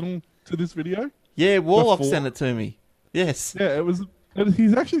original to this video? Yeah, Warlock Before- sent it to me. Yes. Yeah, it was.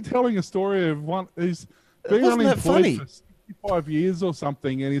 He's actually telling a story of one. He's been Wasn't that unemployed funny? for 65 years or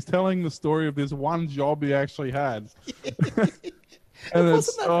something, and he's telling the story of this one job he actually had. And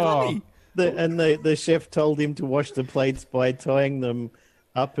Wasn't that funny? The chef told him to wash the plates by tying them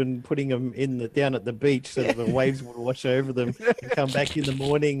up and putting them down at the beach so that the waves would wash over them and come back in the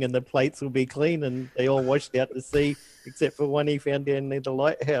morning and the plates will be clean, and they all washed out to sea except for one he found down near the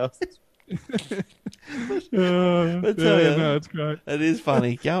lighthouse. I tell ya. No, it's great. It is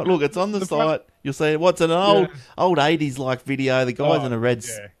funny. Look, it's on the site. You'll see what's an old 80s like video. The guy's in a red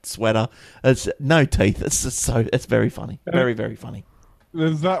sweater. It's no teeth. It's just it's very funny. Very, very funny.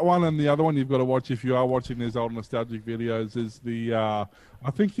 There's that one, and the other one you've got to watch if you are watching these old nostalgic videos is the.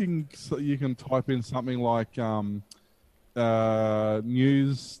 I think you can type in something like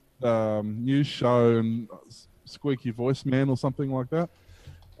news show and squeaky voice man or something like that,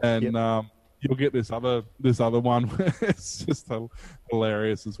 and you'll get this other one. It's just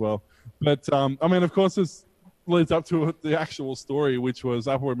hilarious as well. But I mean, of course, this leads up to the actual story, which was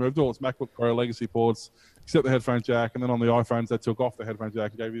Apple removed all its MacBook Pro legacy ports except the headphone jack, and then on the iPhones they took off the headphone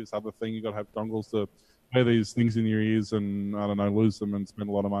jack and gave you this other thing. You got to have dongles to wear these things in your ears and I don't know, lose them and spend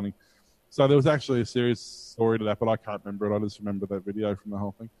a lot of money. So there was actually a serious story to that, but I can't remember it. I just remember that video from the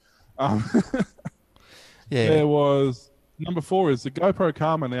whole thing. Yeah. There was number 4 is the GoPro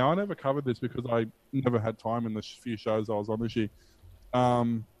Karma. Now I never covered this because I never had time in the few shows I was on this year.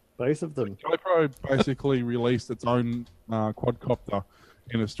 Both of them. GoPro basically released its own quadcopter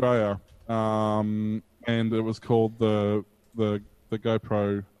in Australia, and it was called the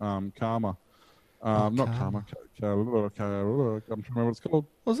GoPro Karma. Not Karma. I'm trying to remember what it's called.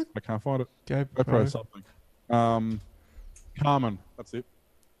 What was it? I can't find it. GoPro something. Carmen. That's it.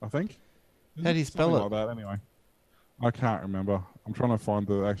 I think. How do you spell Something it? like that, anyway. I can't remember. I'm trying to find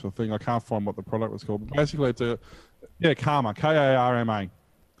the actual thing. I can't find what the product was called. But basically, it's Karma. Karma.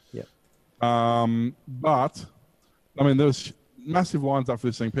 Yep. But I mean, there was massive lines up for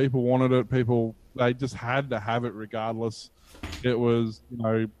this thing. People wanted it. They just had to have it regardless. It was,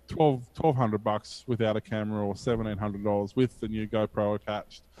 $1,200 without a camera, or $1,700 with the new GoPro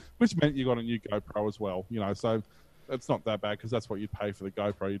attached, which meant you got a new GoPro as well. So it's not that bad because that's what you'd pay for the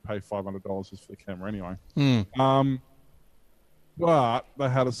GoPro. You'd pay $500 just for the camera anyway. But they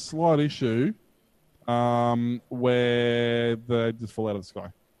had a slight issue where they just fall out of the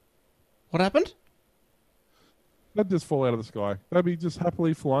sky. What happened? They'd just fall out of the sky. They'd be just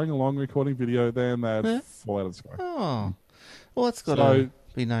happily flying along, recording video, then they'd fall out of the sky. Oh. Well, that's got to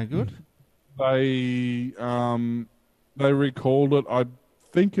be no good. They recalled it. I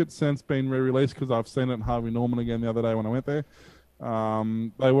think it's since been re-released because I've seen it in Harvey Norman again the other day when I went there.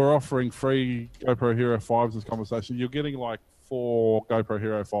 They were offering free GoPro Hero 5s as compensation. You're getting like 4 GoPro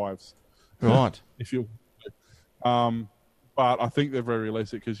Hero 5s. Right. If you but I think they've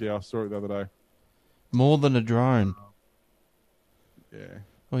re-released it because, I saw it the other day. More than a drone. Yeah.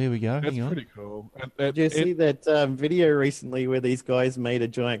 Well, here we go. That's Hang on. pretty cool. Did you see that video recently where these guys made a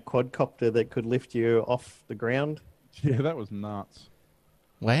giant quadcopter that could lift you off the ground? Yeah, that was nuts.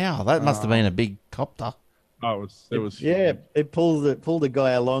 Wow, that must have been a big copter. Oh, it was Yeah, it pulled a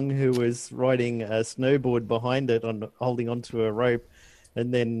guy along who was riding a snowboard behind it, holding onto a rope,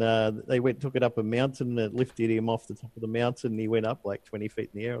 and then they took it up a mountain, and it lifted him off the top of the mountain, and he went up like 20 feet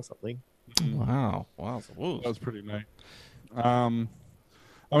in the air or something. Wow. That was pretty neat.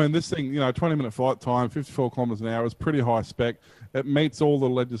 I mean, this thing, 20-minute flight time, 54 kilometers an hour is pretty high spec. It meets all the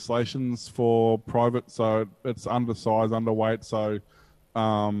legislations for private, so it's undersized, underweight, so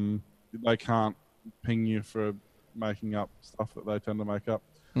they can't ping you for making up stuff that they tend to make up.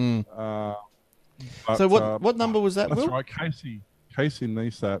 But, So what number was that, That's Will? right, Casey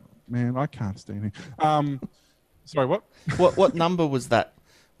Neistat. Man, I can't stand him. Sorry, what? What number was that?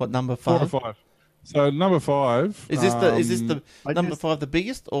 What number? 4 5? or 5. So number 5. Is this the I number just- 5 the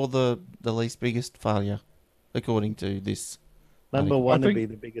biggest or the least biggest failure, according to this? Number I one would think be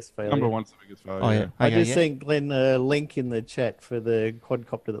the biggest failure. Number 1's the biggest failure. Oh yeah. I Okay, just yeah. sent Glenn a link in the chat for the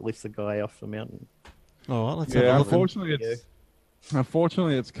quadcopter that lifts the guy off the mountain. All right, let's Yeah, have a look.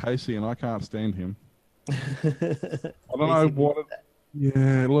 unfortunately it's Casey, and I can't stand him. I don't know what.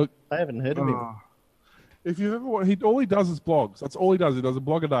 Yeah, look. I haven't heard of him. If you ever, all he does is blogs. That's all he does. He does a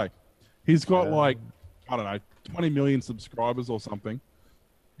blog a day. He's got I don't know, 20 million subscribers or something,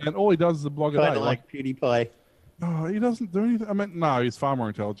 and all he does is a blog a Kind day. of like PewDiePie. Oh, he doesn't do anything. I mean, no, he's far more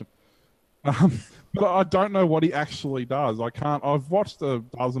intelligent. But I don't know what he actually does. I've watched a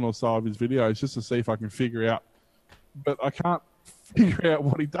dozen or so of his videos just to see if I can figure out, but I can't figure out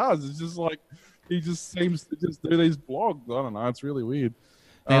what he does. It's just like he just seems to just do these blogs. I don't know. It's really weird.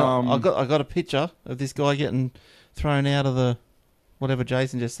 Now, I got a picture of this guy getting thrown out of the whatever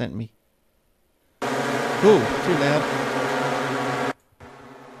Jason just sent me. Ooh, too loud.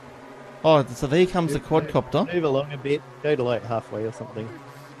 Oh, so there comes the quadcopter. Move along a bit. Go to like halfway or something.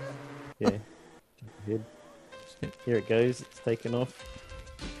 Yeah. Jump ahead. Here it goes. It's taken off.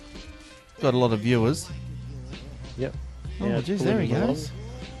 Got a lot of viewers. Yep. Oh, Now it's jeez, there he pulling along. goes.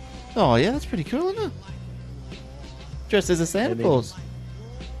 Oh, yeah, that's pretty cool, isn't it? Dressed as a Santa And then- Claus.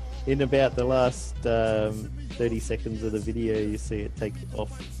 In about the last 30 seconds of the video, you see it take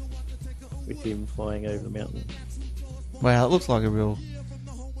off with him flying over the mountain. Wow, it looks like a real...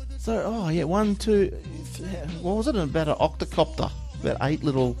 So, oh, yeah, 1, 2... What was it? About an octocopter. About 8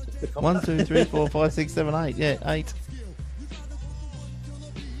 little... 1, 2, 3, 4, 5, 6, 7, 8. Yeah, 8.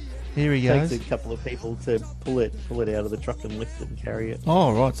 Here he Takes goes. a couple of people to pull it out of the truck and lift it and carry it.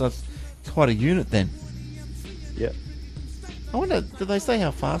 Oh, right, so it's quite a unit then. Yep. I wonder, do they say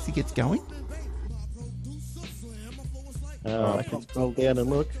how fast he gets going? I can scroll down and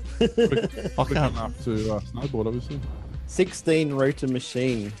look. I Quick can't... enough to snowboard, obviously. 16 rotor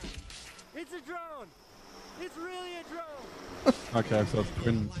machine. It's a drone! It's really a drone! Okay, so it's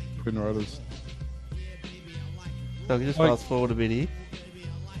twin rotors. So we just Like- fast forward a bit here.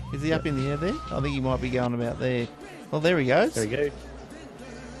 Is he up in the air there? I think he might be going about there. Well, there he goes. There we go.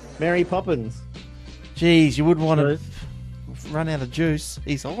 Mary Poppins. Jeez, you wouldn't want to run out of juice.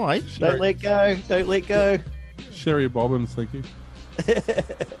 He's high. Don't let go. Don't let go. Sherry Bobbins, thank you.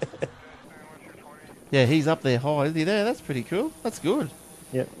 Yeah, he's up there high. Is he there? That's pretty cool. That's good.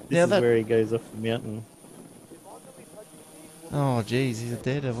 Yep. This Now is that- where he goes off the mountain. Oh, jeez, he's a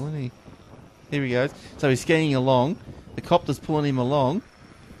daredevil, isn't he? Here he goes. So he's skiing along. The copter's pulling him along.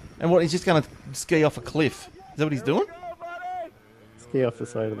 And what, he's just going to ski off a cliff. Is that what he's doing? Ski off the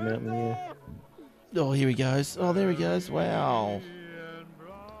side of the mountain, yeah. Oh, here he goes. Oh, there he goes. Wow.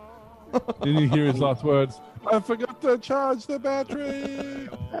 Then you hear his last words. I forgot to charge the battery.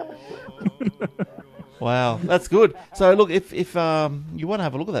 Wow, that's good. So look, if you want to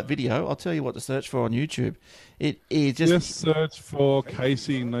have a look at that video, I'll tell you what to search for on YouTube. It is Just search for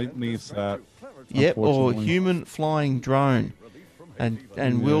Casey Neistat. yep, or unfortunately. human flying drone,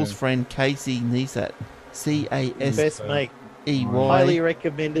 and Will's friend Casey Neistat, Best mate. CASEY Highly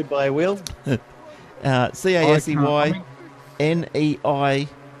recommended by Will. CASEY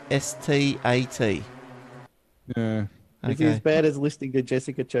NEISTAT. Yeah. Is he as bad as listening to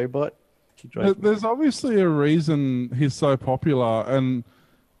Jessica Chobot? She drives me. There's obviously a reason he's so popular, and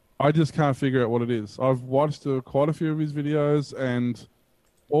I just can't figure out what it is. I've watched quite a few of his videos, and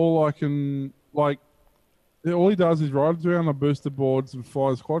all I can, like, all he does is rides around on booster boards and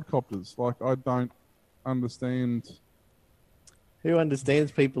flies quadcopters. Like, I don't understand. Who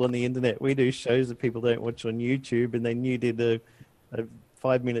understands people on the internet? We do shows that people don't watch on YouTube, and then you did a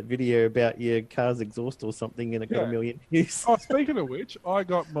 5-minute video about your car's exhaust or something, and it got Yeah. 1 million views. Oh, speaking of which, I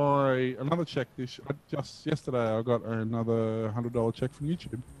got another check just yesterday. I got another $100 check from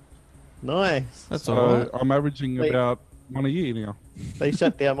YouTube. Nice. That's So all right. I'm averaging Wait. about one a year now. They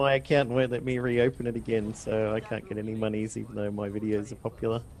shut down my account and won't let me reopen it again, so I can't get any monies, even though my videos are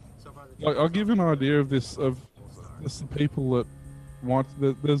popular. Like, I'll give you an idea of this, of just the people that want.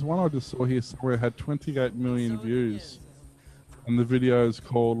 There's one I just saw here somewhere had 28 million views, and the video is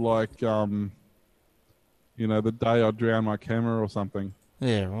called like, the day I drowned my camera or something.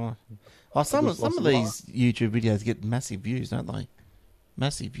 Yeah, right. Oh, some just lost of a lot. these YouTube videos get massive views, don't they?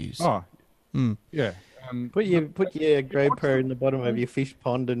 Massive views. Oh, Hmm. yeah. And Put your GoPro in the bottom of your fish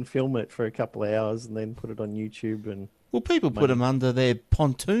pond and film it for a couple of hours, and then put it on YouTube. And Well, people put them under their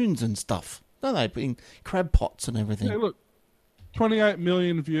pontoons and stuff, don't they? Putting crab pots and everything. yeah, look, 28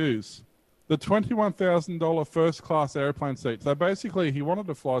 million views. The $21,000 first class airplane seat. So basically, he wanted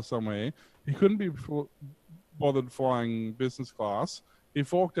to fly somewhere. He couldn't be bothered flying business class. He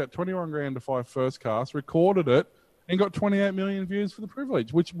forked out 21 grand to fly first class, recorded it, and got 28 million views for the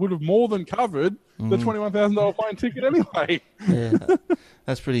privilege, which would have more than covered the $21,000 plane ticket anyway. Yeah,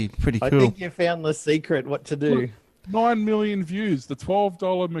 that's pretty I cool. think you found the secret what to do. 9 million views. The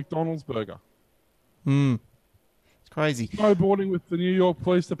 $12 McDonald's burger. It's crazy. Snowboarding with the New York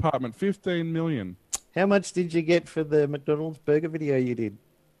Police Department. 15 million. How much did you get for the McDonald's burger video you did?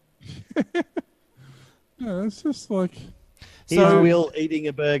 Yeah, it's just like, Here's So- Will eating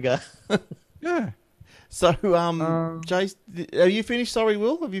a burger. yeah. So, Jace, have you finished? Sorry,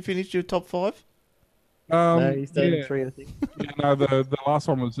 Will, have you finished your top 5? No, he's done yeah. 3, I think. Yeah, no, the last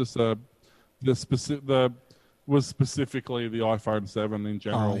one was just was specifically the iPhone 7 in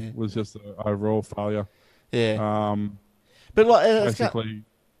general. Oh, yeah. Was just an overall failure. Yeah, but like, Basically,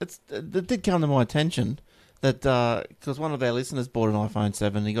 it did come to my attention that because one of our listeners bought an iPhone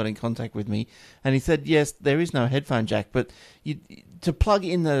 7, he got in contact with me, and he said, yes, there is no headphone jack, but to plug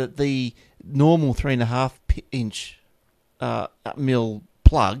in the normal 3.5-inch mil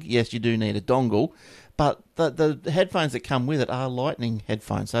plug, yes, you do need a dongle, but the headphones that come with it are Lightning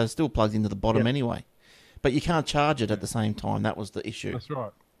headphones, so it still plugs into the bottom anyway. But you can't charge it at the same time. That was the issue. that's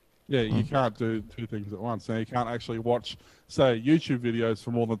right. Yeah, you can't do two things at once. Now, you can't actually watch, say, YouTube videos for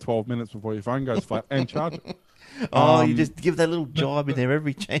more than 12 minutes before your phone goes flat and charge it. Oh, you just give that little jibe in there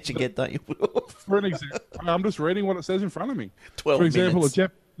every chance you get, don't you? For an example, I'm just reading what it says in front of me. 12 For example, minutes.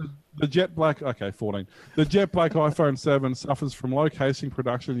 the Jet Black, okay, 14. The Jet Black iPhone 7 suffers from low casing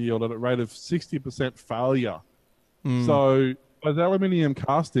production yield at a rate of 60% failure. So, those aluminium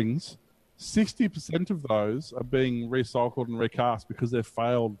castings, 60% of those are being recycled and recast because they've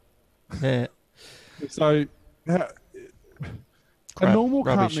failed. Yeah. So, a Crap, normal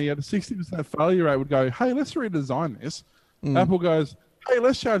rubbish. company at a 60% failure rate would go, hey, let's redesign this. Apple goes, hey,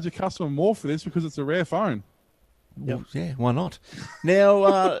 let's charge the customer more for this because it's a rare phone. Well, yeah, why not?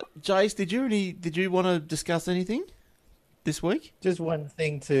 Now, Jace, did you want to discuss anything this week? Just one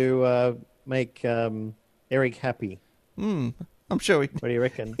thing to make Eric happy. I'm sure. What do you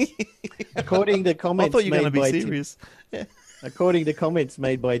reckon? According to I comments thought you were made going to by be serious. Yeah. According to comments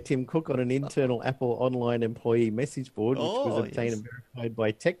made by Tim Cook on an internal Apple online employee message board, which was obtained and verified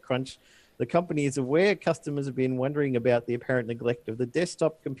by TechCrunch, the company is aware customers have been wondering about the apparent neglect of the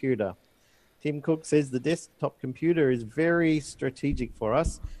desktop computer. Tim Cook says the desktop computer is very strategic for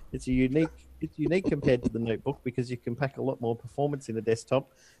us. It's unique compared to the notebook because you can pack a lot more performance in a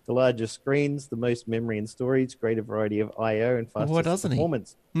desktop, the larger screens, the most memory and storage, greater variety of I/O, and faster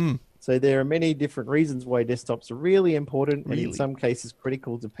performance. So there are many different reasons why desktops are really important and in some cases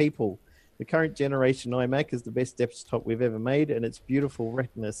critical to people. The current generation iMac is the best desktop we've ever made, and its beautiful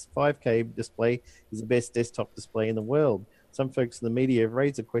Retina 5K display is the best desktop display in the world. Some folks in the media have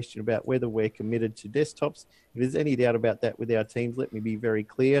raised a question about whether we're committed to desktops. If there's any doubt about that with our teams, let me be very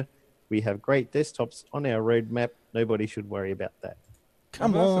clear. We have great desktops on our roadmap. Nobody should worry about that.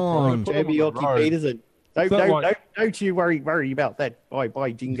 Come on. Jamie Yorkie Peterson. Don't you worry about that.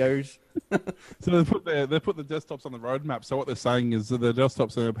 Bye, dingoes. So they put the desktops on the roadmap. So what they're saying is that the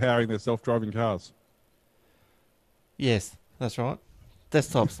desktops are empowering their self-driving cars. Yes, that's right.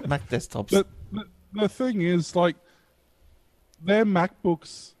 Desktops, Mac desktops. But the thing is, like, their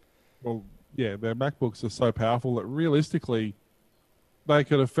MacBooks, their MacBooks are so powerful that realistically, they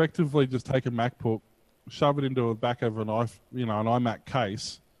could effectively just take a MacBook, shove it into the back of an iMac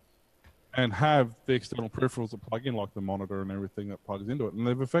case, and have the external peripherals that plug in, like the monitor and everything that plugs into it. And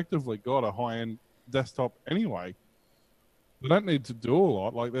they've effectively got a high-end desktop anyway. They don't need to do a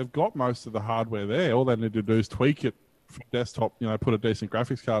lot. Like, they've got most of the hardware there. All they need to do is tweak it for desktop, put a decent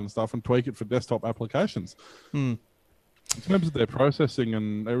graphics card and stuff and tweak it for desktop applications. In terms of their processing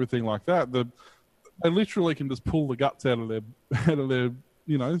and everything like that, they literally can just pull the guts out of their, and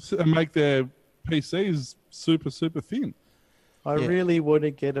make their PCs super, super thin. I really want to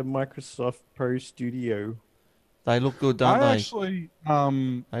get a Microsoft Pro Studio. They look good, don't they? Actually,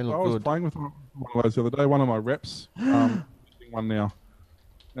 they look I was good. playing with one of those the other day. One of my reps, using one now,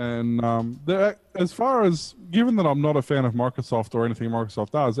 and as far as given that I'm not a fan of Microsoft or anything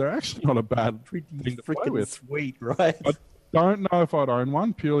Microsoft does, they're actually not a bad thing to play with. Sweet, right? I don't know if I'd own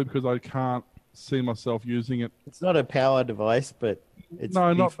one purely because I can't see myself using it. It's not a power device, but it's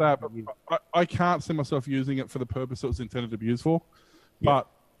no, not that. But I can't see myself using it for the purpose it was intended to be used for. But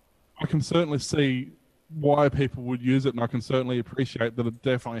I can certainly see why people would use it, and I can certainly appreciate that it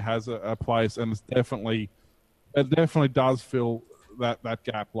definitely has a place, and it definitely does fill that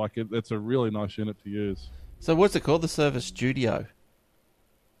gap. Like it's a really nice unit to use. So what's it called? The Surface Studio.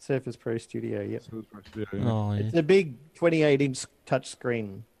 Surface Pro Studio, yep. Surface Pro Studio, yeah. Oh, yeah. It's a big 28-inch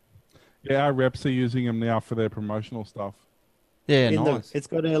touchscreen. Yeah, our reps are using them now for their promotional stuff. Yeah, nice. It's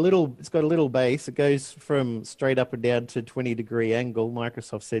got a little base. It goes from straight up and down to 20-degree angle.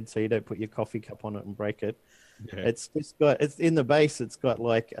 Microsoft said so you don't put your coffee cup on it and break it. Yeah. It's in the base. It's got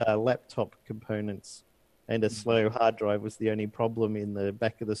like laptop components, and a slow hard drive was the only problem in the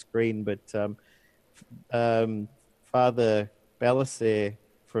back of the screen. But Father Balasare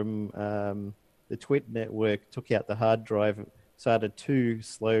from the Twit network took out the hard drive, SATA 2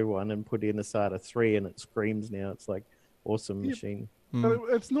 slow one, and put in a SATA 3, and it screams now. It's like awesome machine. But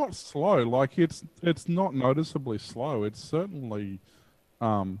it's not slow. Like it's not noticeably slow. It's certainly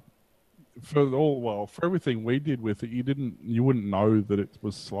for everything we did with it, you wouldn't know that it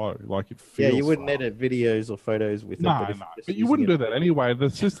was slow. Like it feels. Yeah, you wouldn't slow. edit videos or photos with it. No, but you wouldn't do that anyway. The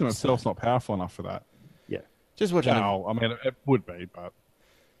system itself's not powerful enough for that. Yeah, just watching. I mean, it would be, but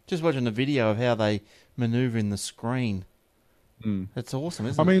just watching the video of how they maneuver in the screen. It's awesome,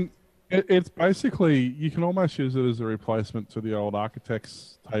 isn't it? I mean, it's basically, you can almost use it as a replacement to the old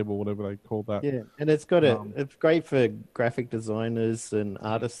architect's table, whatever they call that. Yeah, and it's got it's great for graphic designers and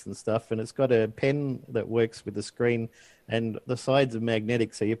artists and stuff, and it's got a pen that works with the screen, and the sides are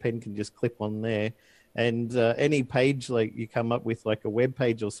magnetic, so your pen can just clip on there. And any page like you come up with, like a web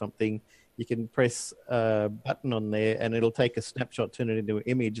page or something, you can press a button on there, and it'll take a snapshot, turn it into an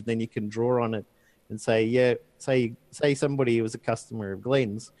image, and then you can draw on it and say, say somebody was a customer of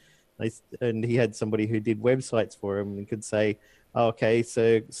Glenn's, and he had somebody who did websites for him, and could say, oh, okay,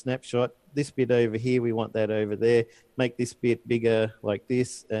 so snapshot, this bit over here, we want that over there, make this bit bigger like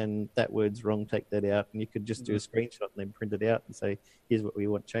this, and that word's wrong, take that out. And you could just do a screenshot and then print it out and say, here's what we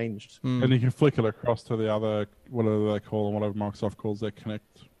want changed. And you can flick it across to the other, whatever they call them, whatever Microsoft calls their Connect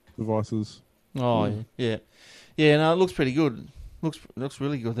devices. Oh, yeah. Yeah, no, it looks pretty good. Looks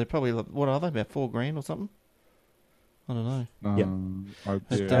really good. They're probably, what are they, about $4,000 or something? I don't know.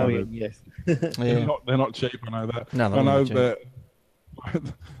 Yes. They're not cheap. I know that. No, I know that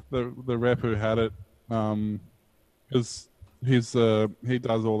the rep who had it, because he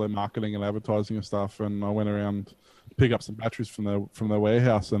does all their marketing and advertising and stuff. And I went around to pick up some batteries from their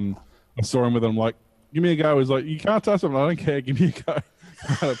warehouse, and I saw him with them. Like, give me a go. He's like, you can't touch them. I don't care. Give me a go.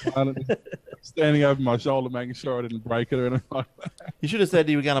 I had a plan, standing over my shoulder, making sure I didn't break it or anything like that. You should have said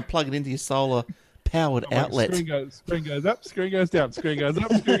you were going to plug it into your solar powered I'm like, outlet. Screen goes up, screen goes down, screen goes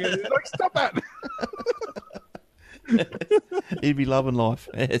up, screen goes down. He's like, stop that. He'd be loving life.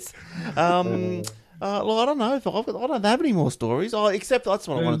 Yes. Well, I don't know if I don't have any more stories. Except that's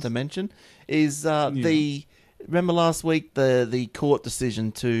what I wanted to mention is the. Remember last week the court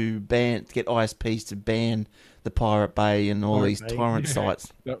decision to get ISPs to ban the Pirate Bay and all these torrent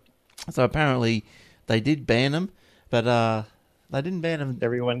sites. Yep. So apparently they did ban them, but they didn't ban them.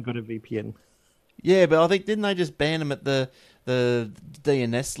 Everyone got a VPN. Yeah, but I think didn't they just ban them at the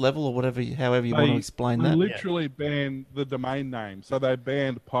DNS level or whatever, however you want to explain they that? literally banned the domain name, so they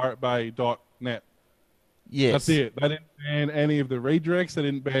banned piratebay.net. Yes. That's it. They didn't ban any of the redirects. They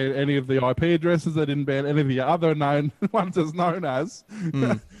didn't ban any of the IP addresses. They didn't ban any of the other known ones as known as.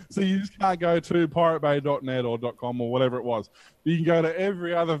 So you just can't go to piratebay.net or .com or whatever it was. You can go to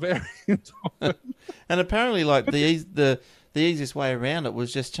every other variant of it. And apparently, like the easiest way around it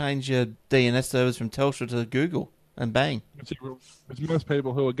was just change your DNS servers from Telstra to Google and bang. Which most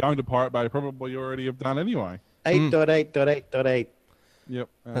people who are going to Pirate Bay probably already have done anyway. 8.8.8.8. Yep.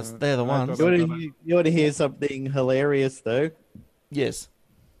 They're the ones. You want to hear something hilarious, though? Yes.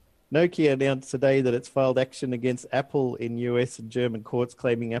 Nokia announced today that it's filed action against Apple in US and German courts,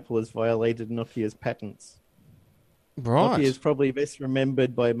 claiming Apple has violated Nokia's patents. Right. Nokia is probably best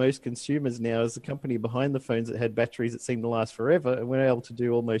remembered by most consumers now as the company behind the phones that had batteries that seemed to last forever and were able to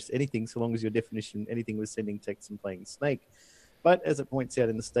do almost anything so long as your definition anything was sending texts and playing Snake. But as it points out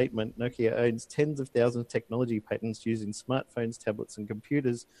in the statement, Nokia owns tens of thousands of technology patents used in smartphones, tablets, and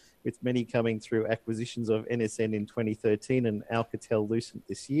computers, with many coming through acquisitions of NSN in 2013 and Alcatel-Lucent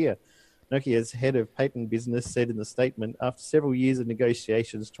this year. Nokia's head of patent business said in the statement, after several years of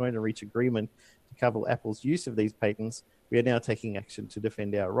negotiations trying to reach agreement to cover Apple's use of these patents, we are now taking action to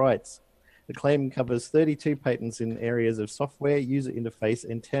defend our rights. The claim covers 32 patents in areas of software, user interface,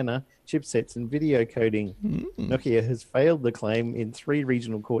 antenna, chipsets, and video coding. Nokia has failed the claim in 3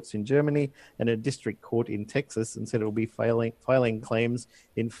 regional courts in Germany and a district court in Texas and said it will be filing claims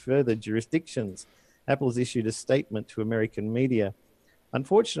in further jurisdictions. Apple has issued a statement to American media.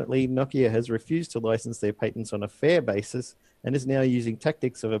 Unfortunately, Nokia has refused to license their patents on a fair basis and is now using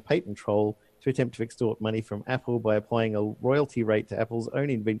tactics of a patent troll to attempt to extort money from Apple by applying a royalty rate to Apple's own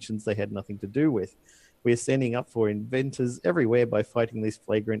inventions they had nothing to do with. We are standing up for inventors everywhere by fighting this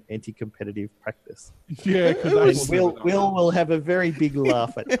flagrant anti-competitive practice. Yeah, because Will will have a very big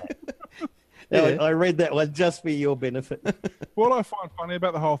laugh at that. Now, Yeah. I read that one just for your benefit. what I find funny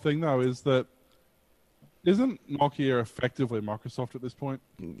about the whole thing, though, is that isn't Nokia effectively Microsoft at this point?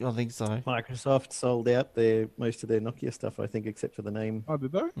 I think so. Microsoft sold out most of their Nokia stuff, I think, except for the name. Oh,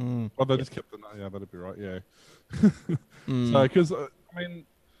 did they? Mm. Oh, they just kept the name. Yeah, that'd be right. Yeah. So, because I mean,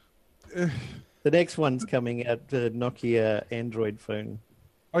 The next one's coming out, the Nokia Android phone.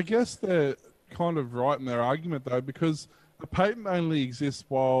 I guess they're kind of right in their argument, though, because the patent only exists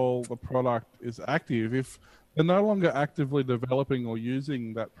while the product is active. If they're no longer actively developing or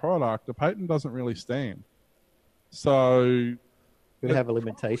using that product, the patent doesn't really stand. So Could have a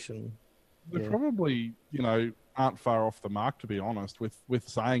limitation. they Yeah. probably, aren't far off the mark, to be honest, with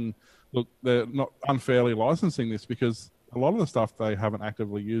saying, look, they're not unfairly licensing this because a lot of the stuff they haven't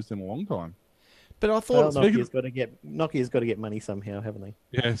actively used in a long time. But I Well, thought, Nokia's got to get money somehow, haven't they?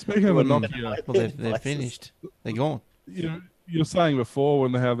 Yeah, speaking of the Nokia, well, they're finished. They're gone. you're saying before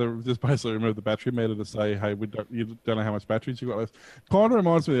when they've just basically removed the battery meter to say, hey, you don't know how much batteries you've got left. Kind of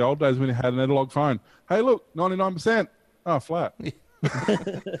reminds me of the old days when you had an analog phone. Hey, look, 99%. Oh, flat.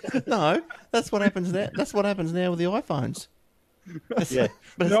 No, that's what happens now. That's what happens now with the iPhones. Yeah.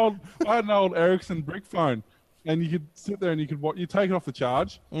 I had an old Ericsson brick phone, and you could sit there and you take it off the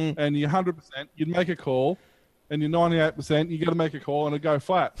charge, and you're 100%, you'd make a call, and you're 98%, you got to make a call, and it'd go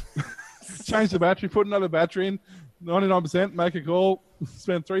flat. Change the battery, put another battery in, 99%, make a call,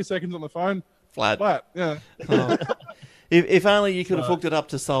 spend 3 seconds on the phone, Flat. yeah. Oh. If only you could have hooked it up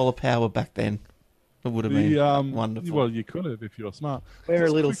to solar power back then. It would have been wonderful. Well, you could have if you were smart. Wear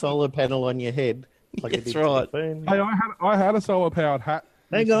a little solar panel on your head. Like That's I did to the right. phone. Hey, I had a solar powered hat.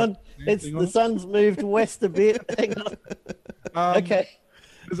 Hang on. Yeah, It's hang the on. sun's moved west a bit. Hang on. Okay.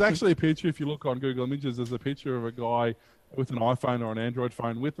 There's actually a picture, if you look on Google Images, there's a picture of a guy with an iPhone or an Android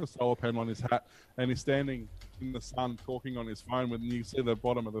phone with a solar panel on his hat, and he's standing in the sun talking on his phone, and you see the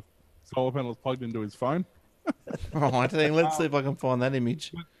bottom of the solar panel is plugged into his phone. Right, then let's see if I can find that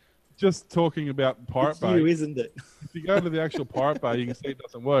image. Just talking about Pirate It's Bay. you, isn't it? If you go to the actual Pirate Bay, you can see it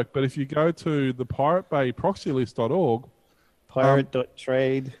doesn't work. But if you go to the Pirate Bay proxylist.org,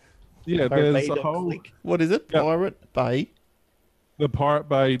 Pirate.trade. Yeah, Pirate there's Bay a dot whole click. What is it? Yep. Pirate Bay. the Pirate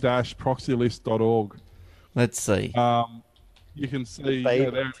Bay-proxylist.org. Let's see. You can see Bay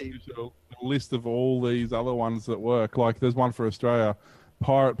there dot TV. gives you a list of all these other ones that work. Like there's one for Australia.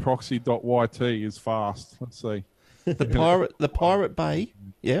 Pirateproxy.yt is fast. Let's see. The Pirate Bay.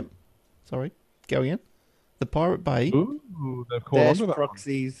 Yep. Sorry. Go again. The Pirate Bay Ooh, they've caught Dash onto that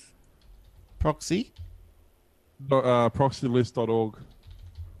proxies. proxy. one. Proxylist.org.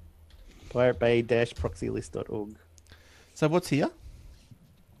 Pirate Bay proxylist.org. So what's here?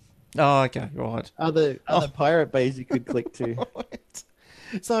 Oh, okay, right. Other pirate bays you could click to.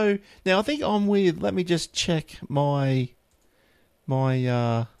 So now I think I'm with. Let me just check my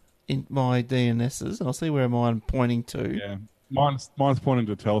DNSs, and I'll see where mine pointing to. Yeah, mine's pointing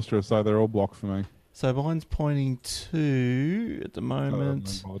to Telstra, so they're all blocked for me. So mine's pointing to at the I moment.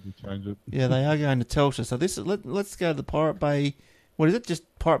 haven't bothered to change it. Yeah, they are going to Telstra. So this is let's go to the Pirate Bay. What is it? Just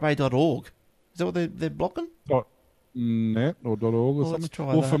piratebay.org. Is that what they're blocking? .net or .org or Well, something. let's try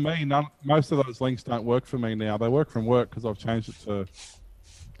Well, that. for me, most of those links don't work for me now. They work from work because I've changed it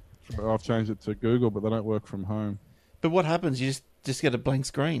to Google, but they don't work from home. But what happens? You just get a blank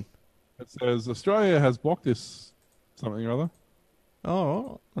screen. It says Australia has blocked this something or other.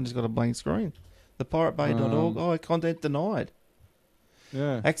 Oh, I just got a blank screen. The piratebay.org. Content denied.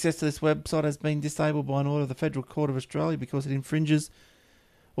 Yeah. Access to this website has been disabled by an order of the Federal Court of Australia because it infringes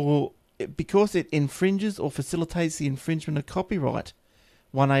or facilitates the infringement of copyright.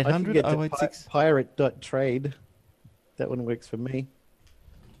 I can 1-800 get to 086. pirate.trade. That one works for me.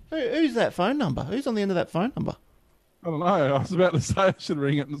 Who's that phone number? Who's on the end of that phone number? I don't know. I was about to say I should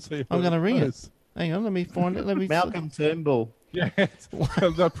ring it and see if I'm going to ring it. goes. Hang on, let me find it. Let me Malcolm Turnbull. Yeah, it's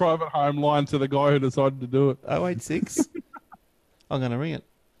that private home line to the guy who decided to do it. 086. I'm going to ring it.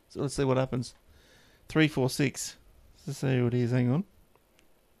 So let's see what happens. 346. Let's see who it is. Hang on.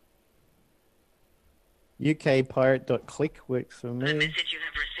 UKpirate.click works for The me. message you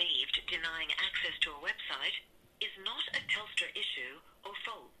have received denying access to a website is not a Telstra issue or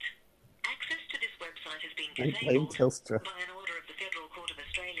fault. Access to this website has been They blame disabled Telstra. by an order of the Federal Court of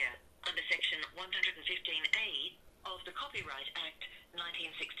Australia under Section 115A of the Copyright Act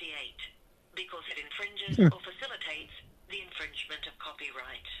 1968 because it infringes or facilitates the infringement of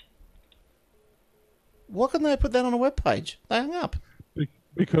copyright. Why couldn't they put that on a web page? They hung up.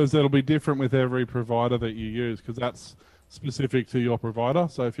 Because it'll be different with every provider that you use, because that's specific to your provider.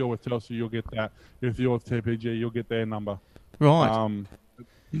 So if you're with Telstra, you'll get that. If you're with TPG, you'll get their number. Right.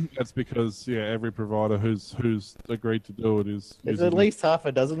 That's because every provider who's agreed to do it is. There's using at least half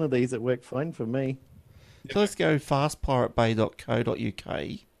a dozen of these that work fine for me. So let's go fastpiratebay.co.uk.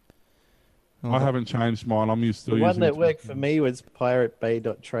 I haven't changed mine. I'm still The using one that it. worked for me was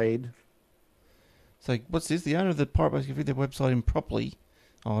piratebay.trade. So what's this? The owner of the Pirate Bay configured their website improperly.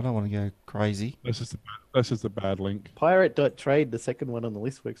 Oh, I don't want to go crazy. That's just a bad link. Pirate.trade, the second one on the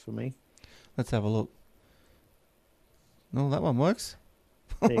list, works for me. Let's have a look. No, that one works.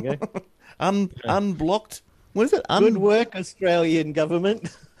 There you go. Unblocked. What is it? Good work, Australian government.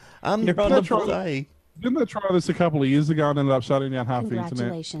 You're on the Unblocked ball. day. Didn't they try this a couple of years ago and ended up shutting down half the internet?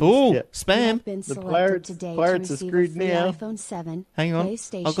 Congratulations. Oh, Yeah. You spam. have been The selected pirates- today pirates to are receive screwed a free now. iPhone 7, Hang on.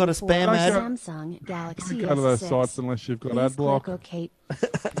 PlayStation I've got a 4, spam ad. Samsung Galaxy Don't go to those S6. sites unless you've got Please ad block. click OK.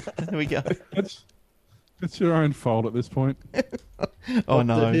 There we go. It's your own fault at this point. Oh, What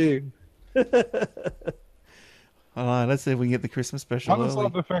no. to do? All right, let's see if we can get the Christmas I special just early.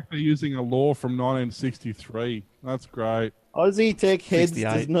 love the fact they're using a law from 1963. That's great. Aussie Tech Heads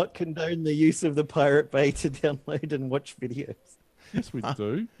 68. does not condone the use of the Pirate Bay to download and watch videos. Yes, we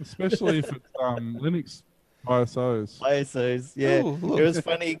do. Especially if it's Linux ISOs. ISOs, yeah. Ooh, look. It was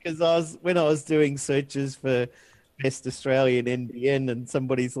funny because when I was doing searches for Best Australian NBN, and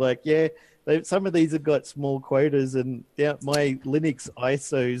somebody's like, "Yeah, some of these have got small quotas, and my Linux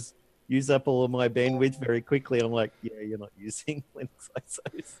ISOs use up all of my bandwidth very quickly." I'm like, "Yeah, you're not using Linux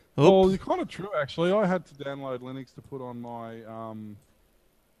ISOs." Well, you're kind of true, actually. I had to download Linux to put on my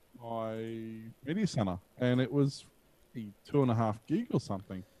my media center, and it was 2.5 gig or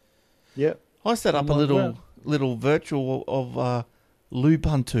something. Yep. I set up a I'm like, little virtual of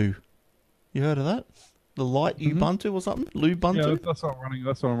Lubuntu. You heard of that? The light Ubuntu or something? Lubuntu? Yeah, that's what I'm running.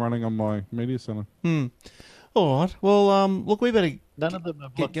 That's what I'm running on my media center. All right. Well, look, we better. None of them are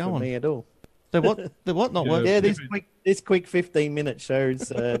blocked for going. me at all. They what? They what? Not Yeah. working? Yeah, this quick 15-minute shows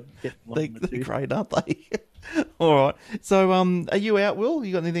get They're long in the tooth. great, aren't they? All right. So, are you out, Will?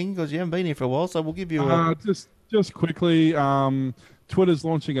 You got anything? Because you haven't been here for a while, so we'll give you a. Just quickly, Twitter's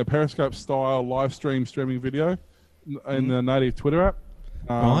launching a Periscope-style live streaming video in the native Twitter app.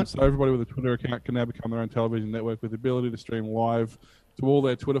 Right. So everybody with a Twitter account can now become their own television network with the ability to stream live to all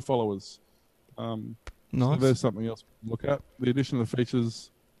their Twitter followers. So Nice. there's something else to look at. The addition of the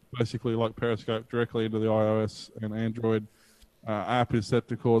features, basically like Periscope, directly into the iOS and Android app is set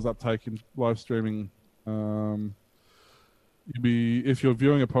to cause uptake in live streaming. If you're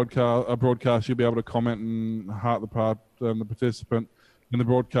viewing a broadcast, you'll be able to comment and heart the participant in the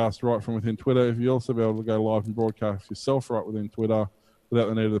broadcast right from within Twitter. If you also be able to go live and broadcast yourself right within Twitter without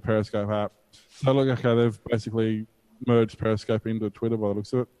the need of the Periscope app. So look, okay, they've basically merged Periscope into Twitter by the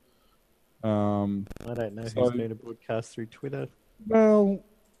looks of it. I don't know who's going to broadcast through Twitter. Well,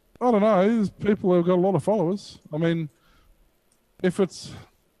 I don't know. There's people who've got a lot of followers. I mean, if it's...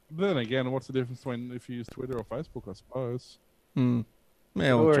 Then again, what's the difference between if you use Twitter or Facebook, I suppose? Yeah,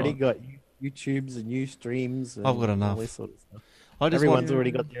 We've already got YouTubes and Ustreams and I've got enough. all this sort of stuff. Everyone's Everyone's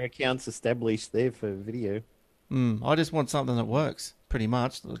already got their accounts established there for video. I just want something that works, pretty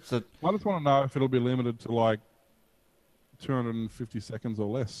much. I just want to know if it'll be limited to like 250 seconds or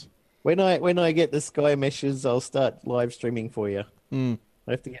less. When I get the Sky meshes, I'll start live streaming for you. I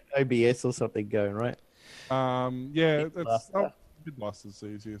have to get OBS or something going, right? Yeah, Vidblast is the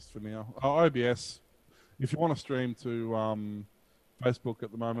easiest for now. OBS, if you want to stream to Facebook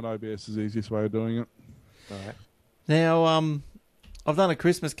at the moment, OBS is the easiest way of doing it. All right. Now, I've done a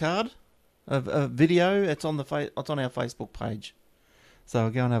Christmas card, a video. It's on it's on our Facebook page, so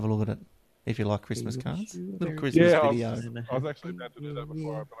go and have a look at it if you like Christmas cards. Little Christmas video. I was actually about to do that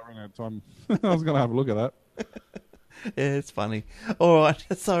before, but I ran out of time. I was going to have a look at that. Yeah, it's funny. All right,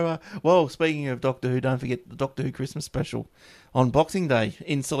 so well, speaking of Doctor Who, don't forget the Doctor Who Christmas special on Boxing Day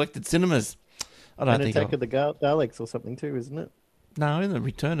in selected cinemas. I don't think Attack of the Daleks or something too, isn't it? No, in the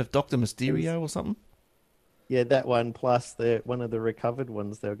Return of Doctor Mysterio or something. Yeah, that one plus one of the recovered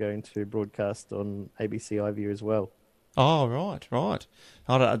ones they're going to broadcast on ABC iView as well. Oh, right.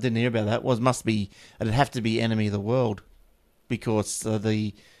 I didn't hear about that. It'd have to be Enemy of the World because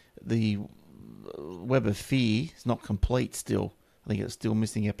the Web of Fear is not complete still. I think it's still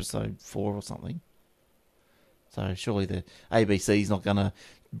missing episode 4 or something. So surely the ABC's not going to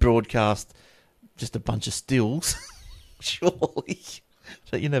broadcast just a bunch of stills. Surely.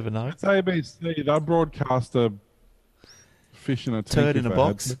 But you never know. It's ABC. They broadcast a fish in a turd in a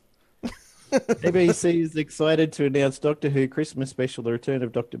box. ABC is excited to announce Doctor Who Christmas special, The Return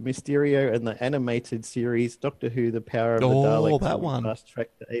of Dr. Mysterio, and the animated series Doctor Who, The Power of the Daleks. That one. Fast track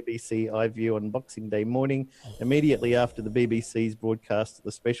to ABC iView on Boxing Day morning, immediately after the BBC's broadcast of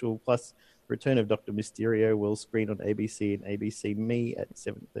the special, plus Return of Dr. Mysterio will screen on ABC and ABC Me at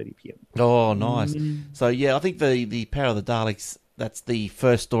 7:30 p.m. Oh, nice. So, yeah, I think the Power of the Daleks, that's the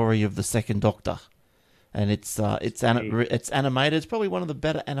first story of the second Doctor. And it's animated. It's probably one of the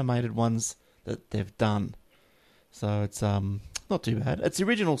better animated ones that they've done. So it's not too bad. It's the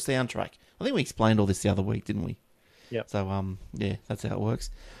original soundtrack. I think we explained all this the other week, didn't we? Yeah. So yeah, that's how it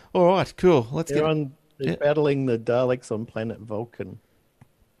works. All right, cool. They're battling the Daleks on planet Vulcan.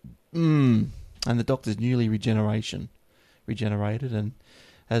 And the Doctor's newly regenerated, and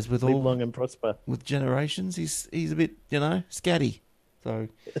as with Live all long and prosper. with generations, he's a bit scatty. So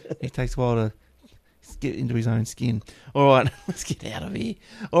it takes a while to get into his own skin. All right, let's get out of here.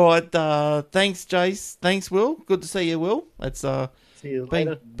 All right, thanks, Jace. Thanks, Will. Good to see you, Will. It's See you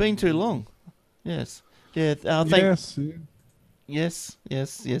later. been too long. Yes. Yeah. Yes.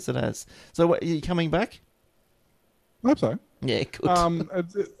 Yes, it has. So, what, are you coming back? I hope so. Yeah, good.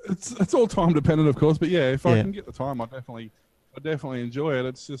 It's all time dependent, of course, but yeah, if I can get the time, I definitely enjoy it.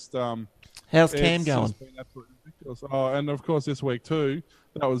 It's just How's Cam going? Just been absolutely ridiculous. Oh, and of course this week too.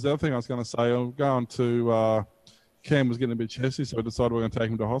 That was the other thing I was going to say. I'm going to Cam was getting a bit chesty, so we decided we're going to take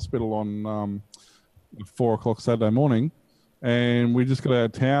him to hospital on 4:00 Saturday morning, and we just got out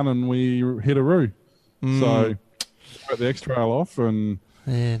of town and we hit a roo. So got the X-Trail off and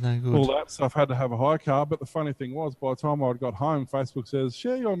Yeah, no good. all that stuff. Had to have a hire car, but the funny thing was, by the time I got home, Facebook says,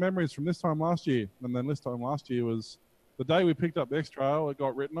 share your memories from this time last year. And then this time last year was the day we picked up the X-Trail, it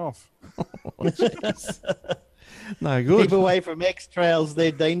got written off. No good. Keep away from X-Trails.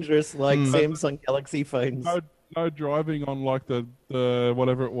 They're dangerous like Samsung Galaxy phones. No driving on like the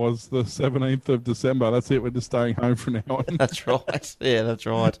whatever it was, the 17th of December. That's it. We're just staying home from now on. That's right. Yeah, that's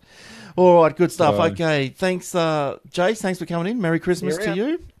right. All right, good stuff. So- Okay, thanks, Jace. Thanks for coming in. Merry Christmas You're to out.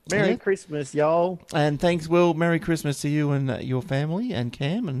 you. Merry Yeah. Christmas, y'all. And thanks, Will. Merry Christmas to you and your family and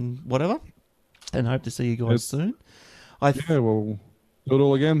Cam and whatever. And hope to see you guys soon. Yeah, we'll do it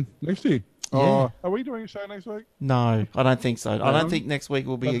all again next year. Yeah. Are we doing a show next week? No, I don't think so. I don't think next week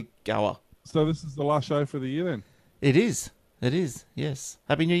will be a goer. So this is the last show for the year then? It is. Yes.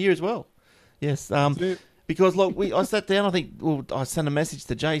 Happy New Year as well. Yes. That's it. Because look, I sat down. I sent a message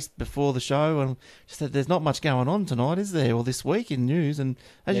to Jace before the show and just said, "There's not much going on tonight, is there, or this week in news?" And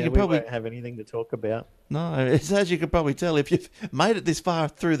as you could we probably won't have anything to talk about. No, it's as you could probably tell, if you've made it this far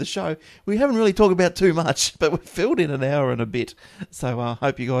through the show, we haven't really talked about too much, but we've filled in an hour and a bit. So I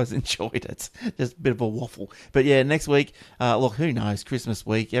hope you guys enjoyed it. Just a bit of a waffle. But yeah, next week, look, who knows, Christmas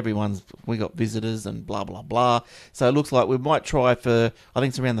week, we got visitors and blah, blah, blah. So it looks like we might try for, I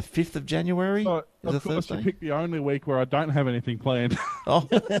think it's around the 5th of January. So, Is of a course, you Thursday? picked the only week where I don't have anything planned. Oh.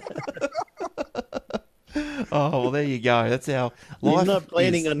 Oh, well, there you go. That's our life. You're not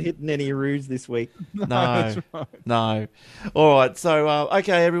planning is. on hitting any roos this week. No, That's right. no. All right, so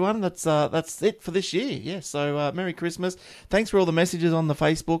okay, everyone, that's it for this year. Yeah, so Merry Christmas. Thanks for all the messages on the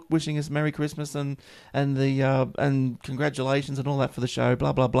Facebook wishing us Merry Christmas and congratulations and all that for the show.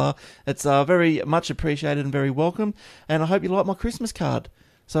 Blah blah blah. It's very much appreciated and very welcome. And I hope you like my Christmas card.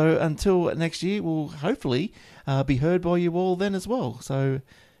 So until next year, we'll hopefully be heard by you all then as well. So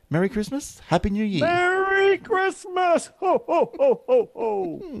Merry Christmas, Happy New Year. Merry Christmas! Ho, ho, ho, ho,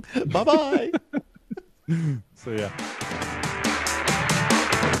 ho! Bye bye. See ya.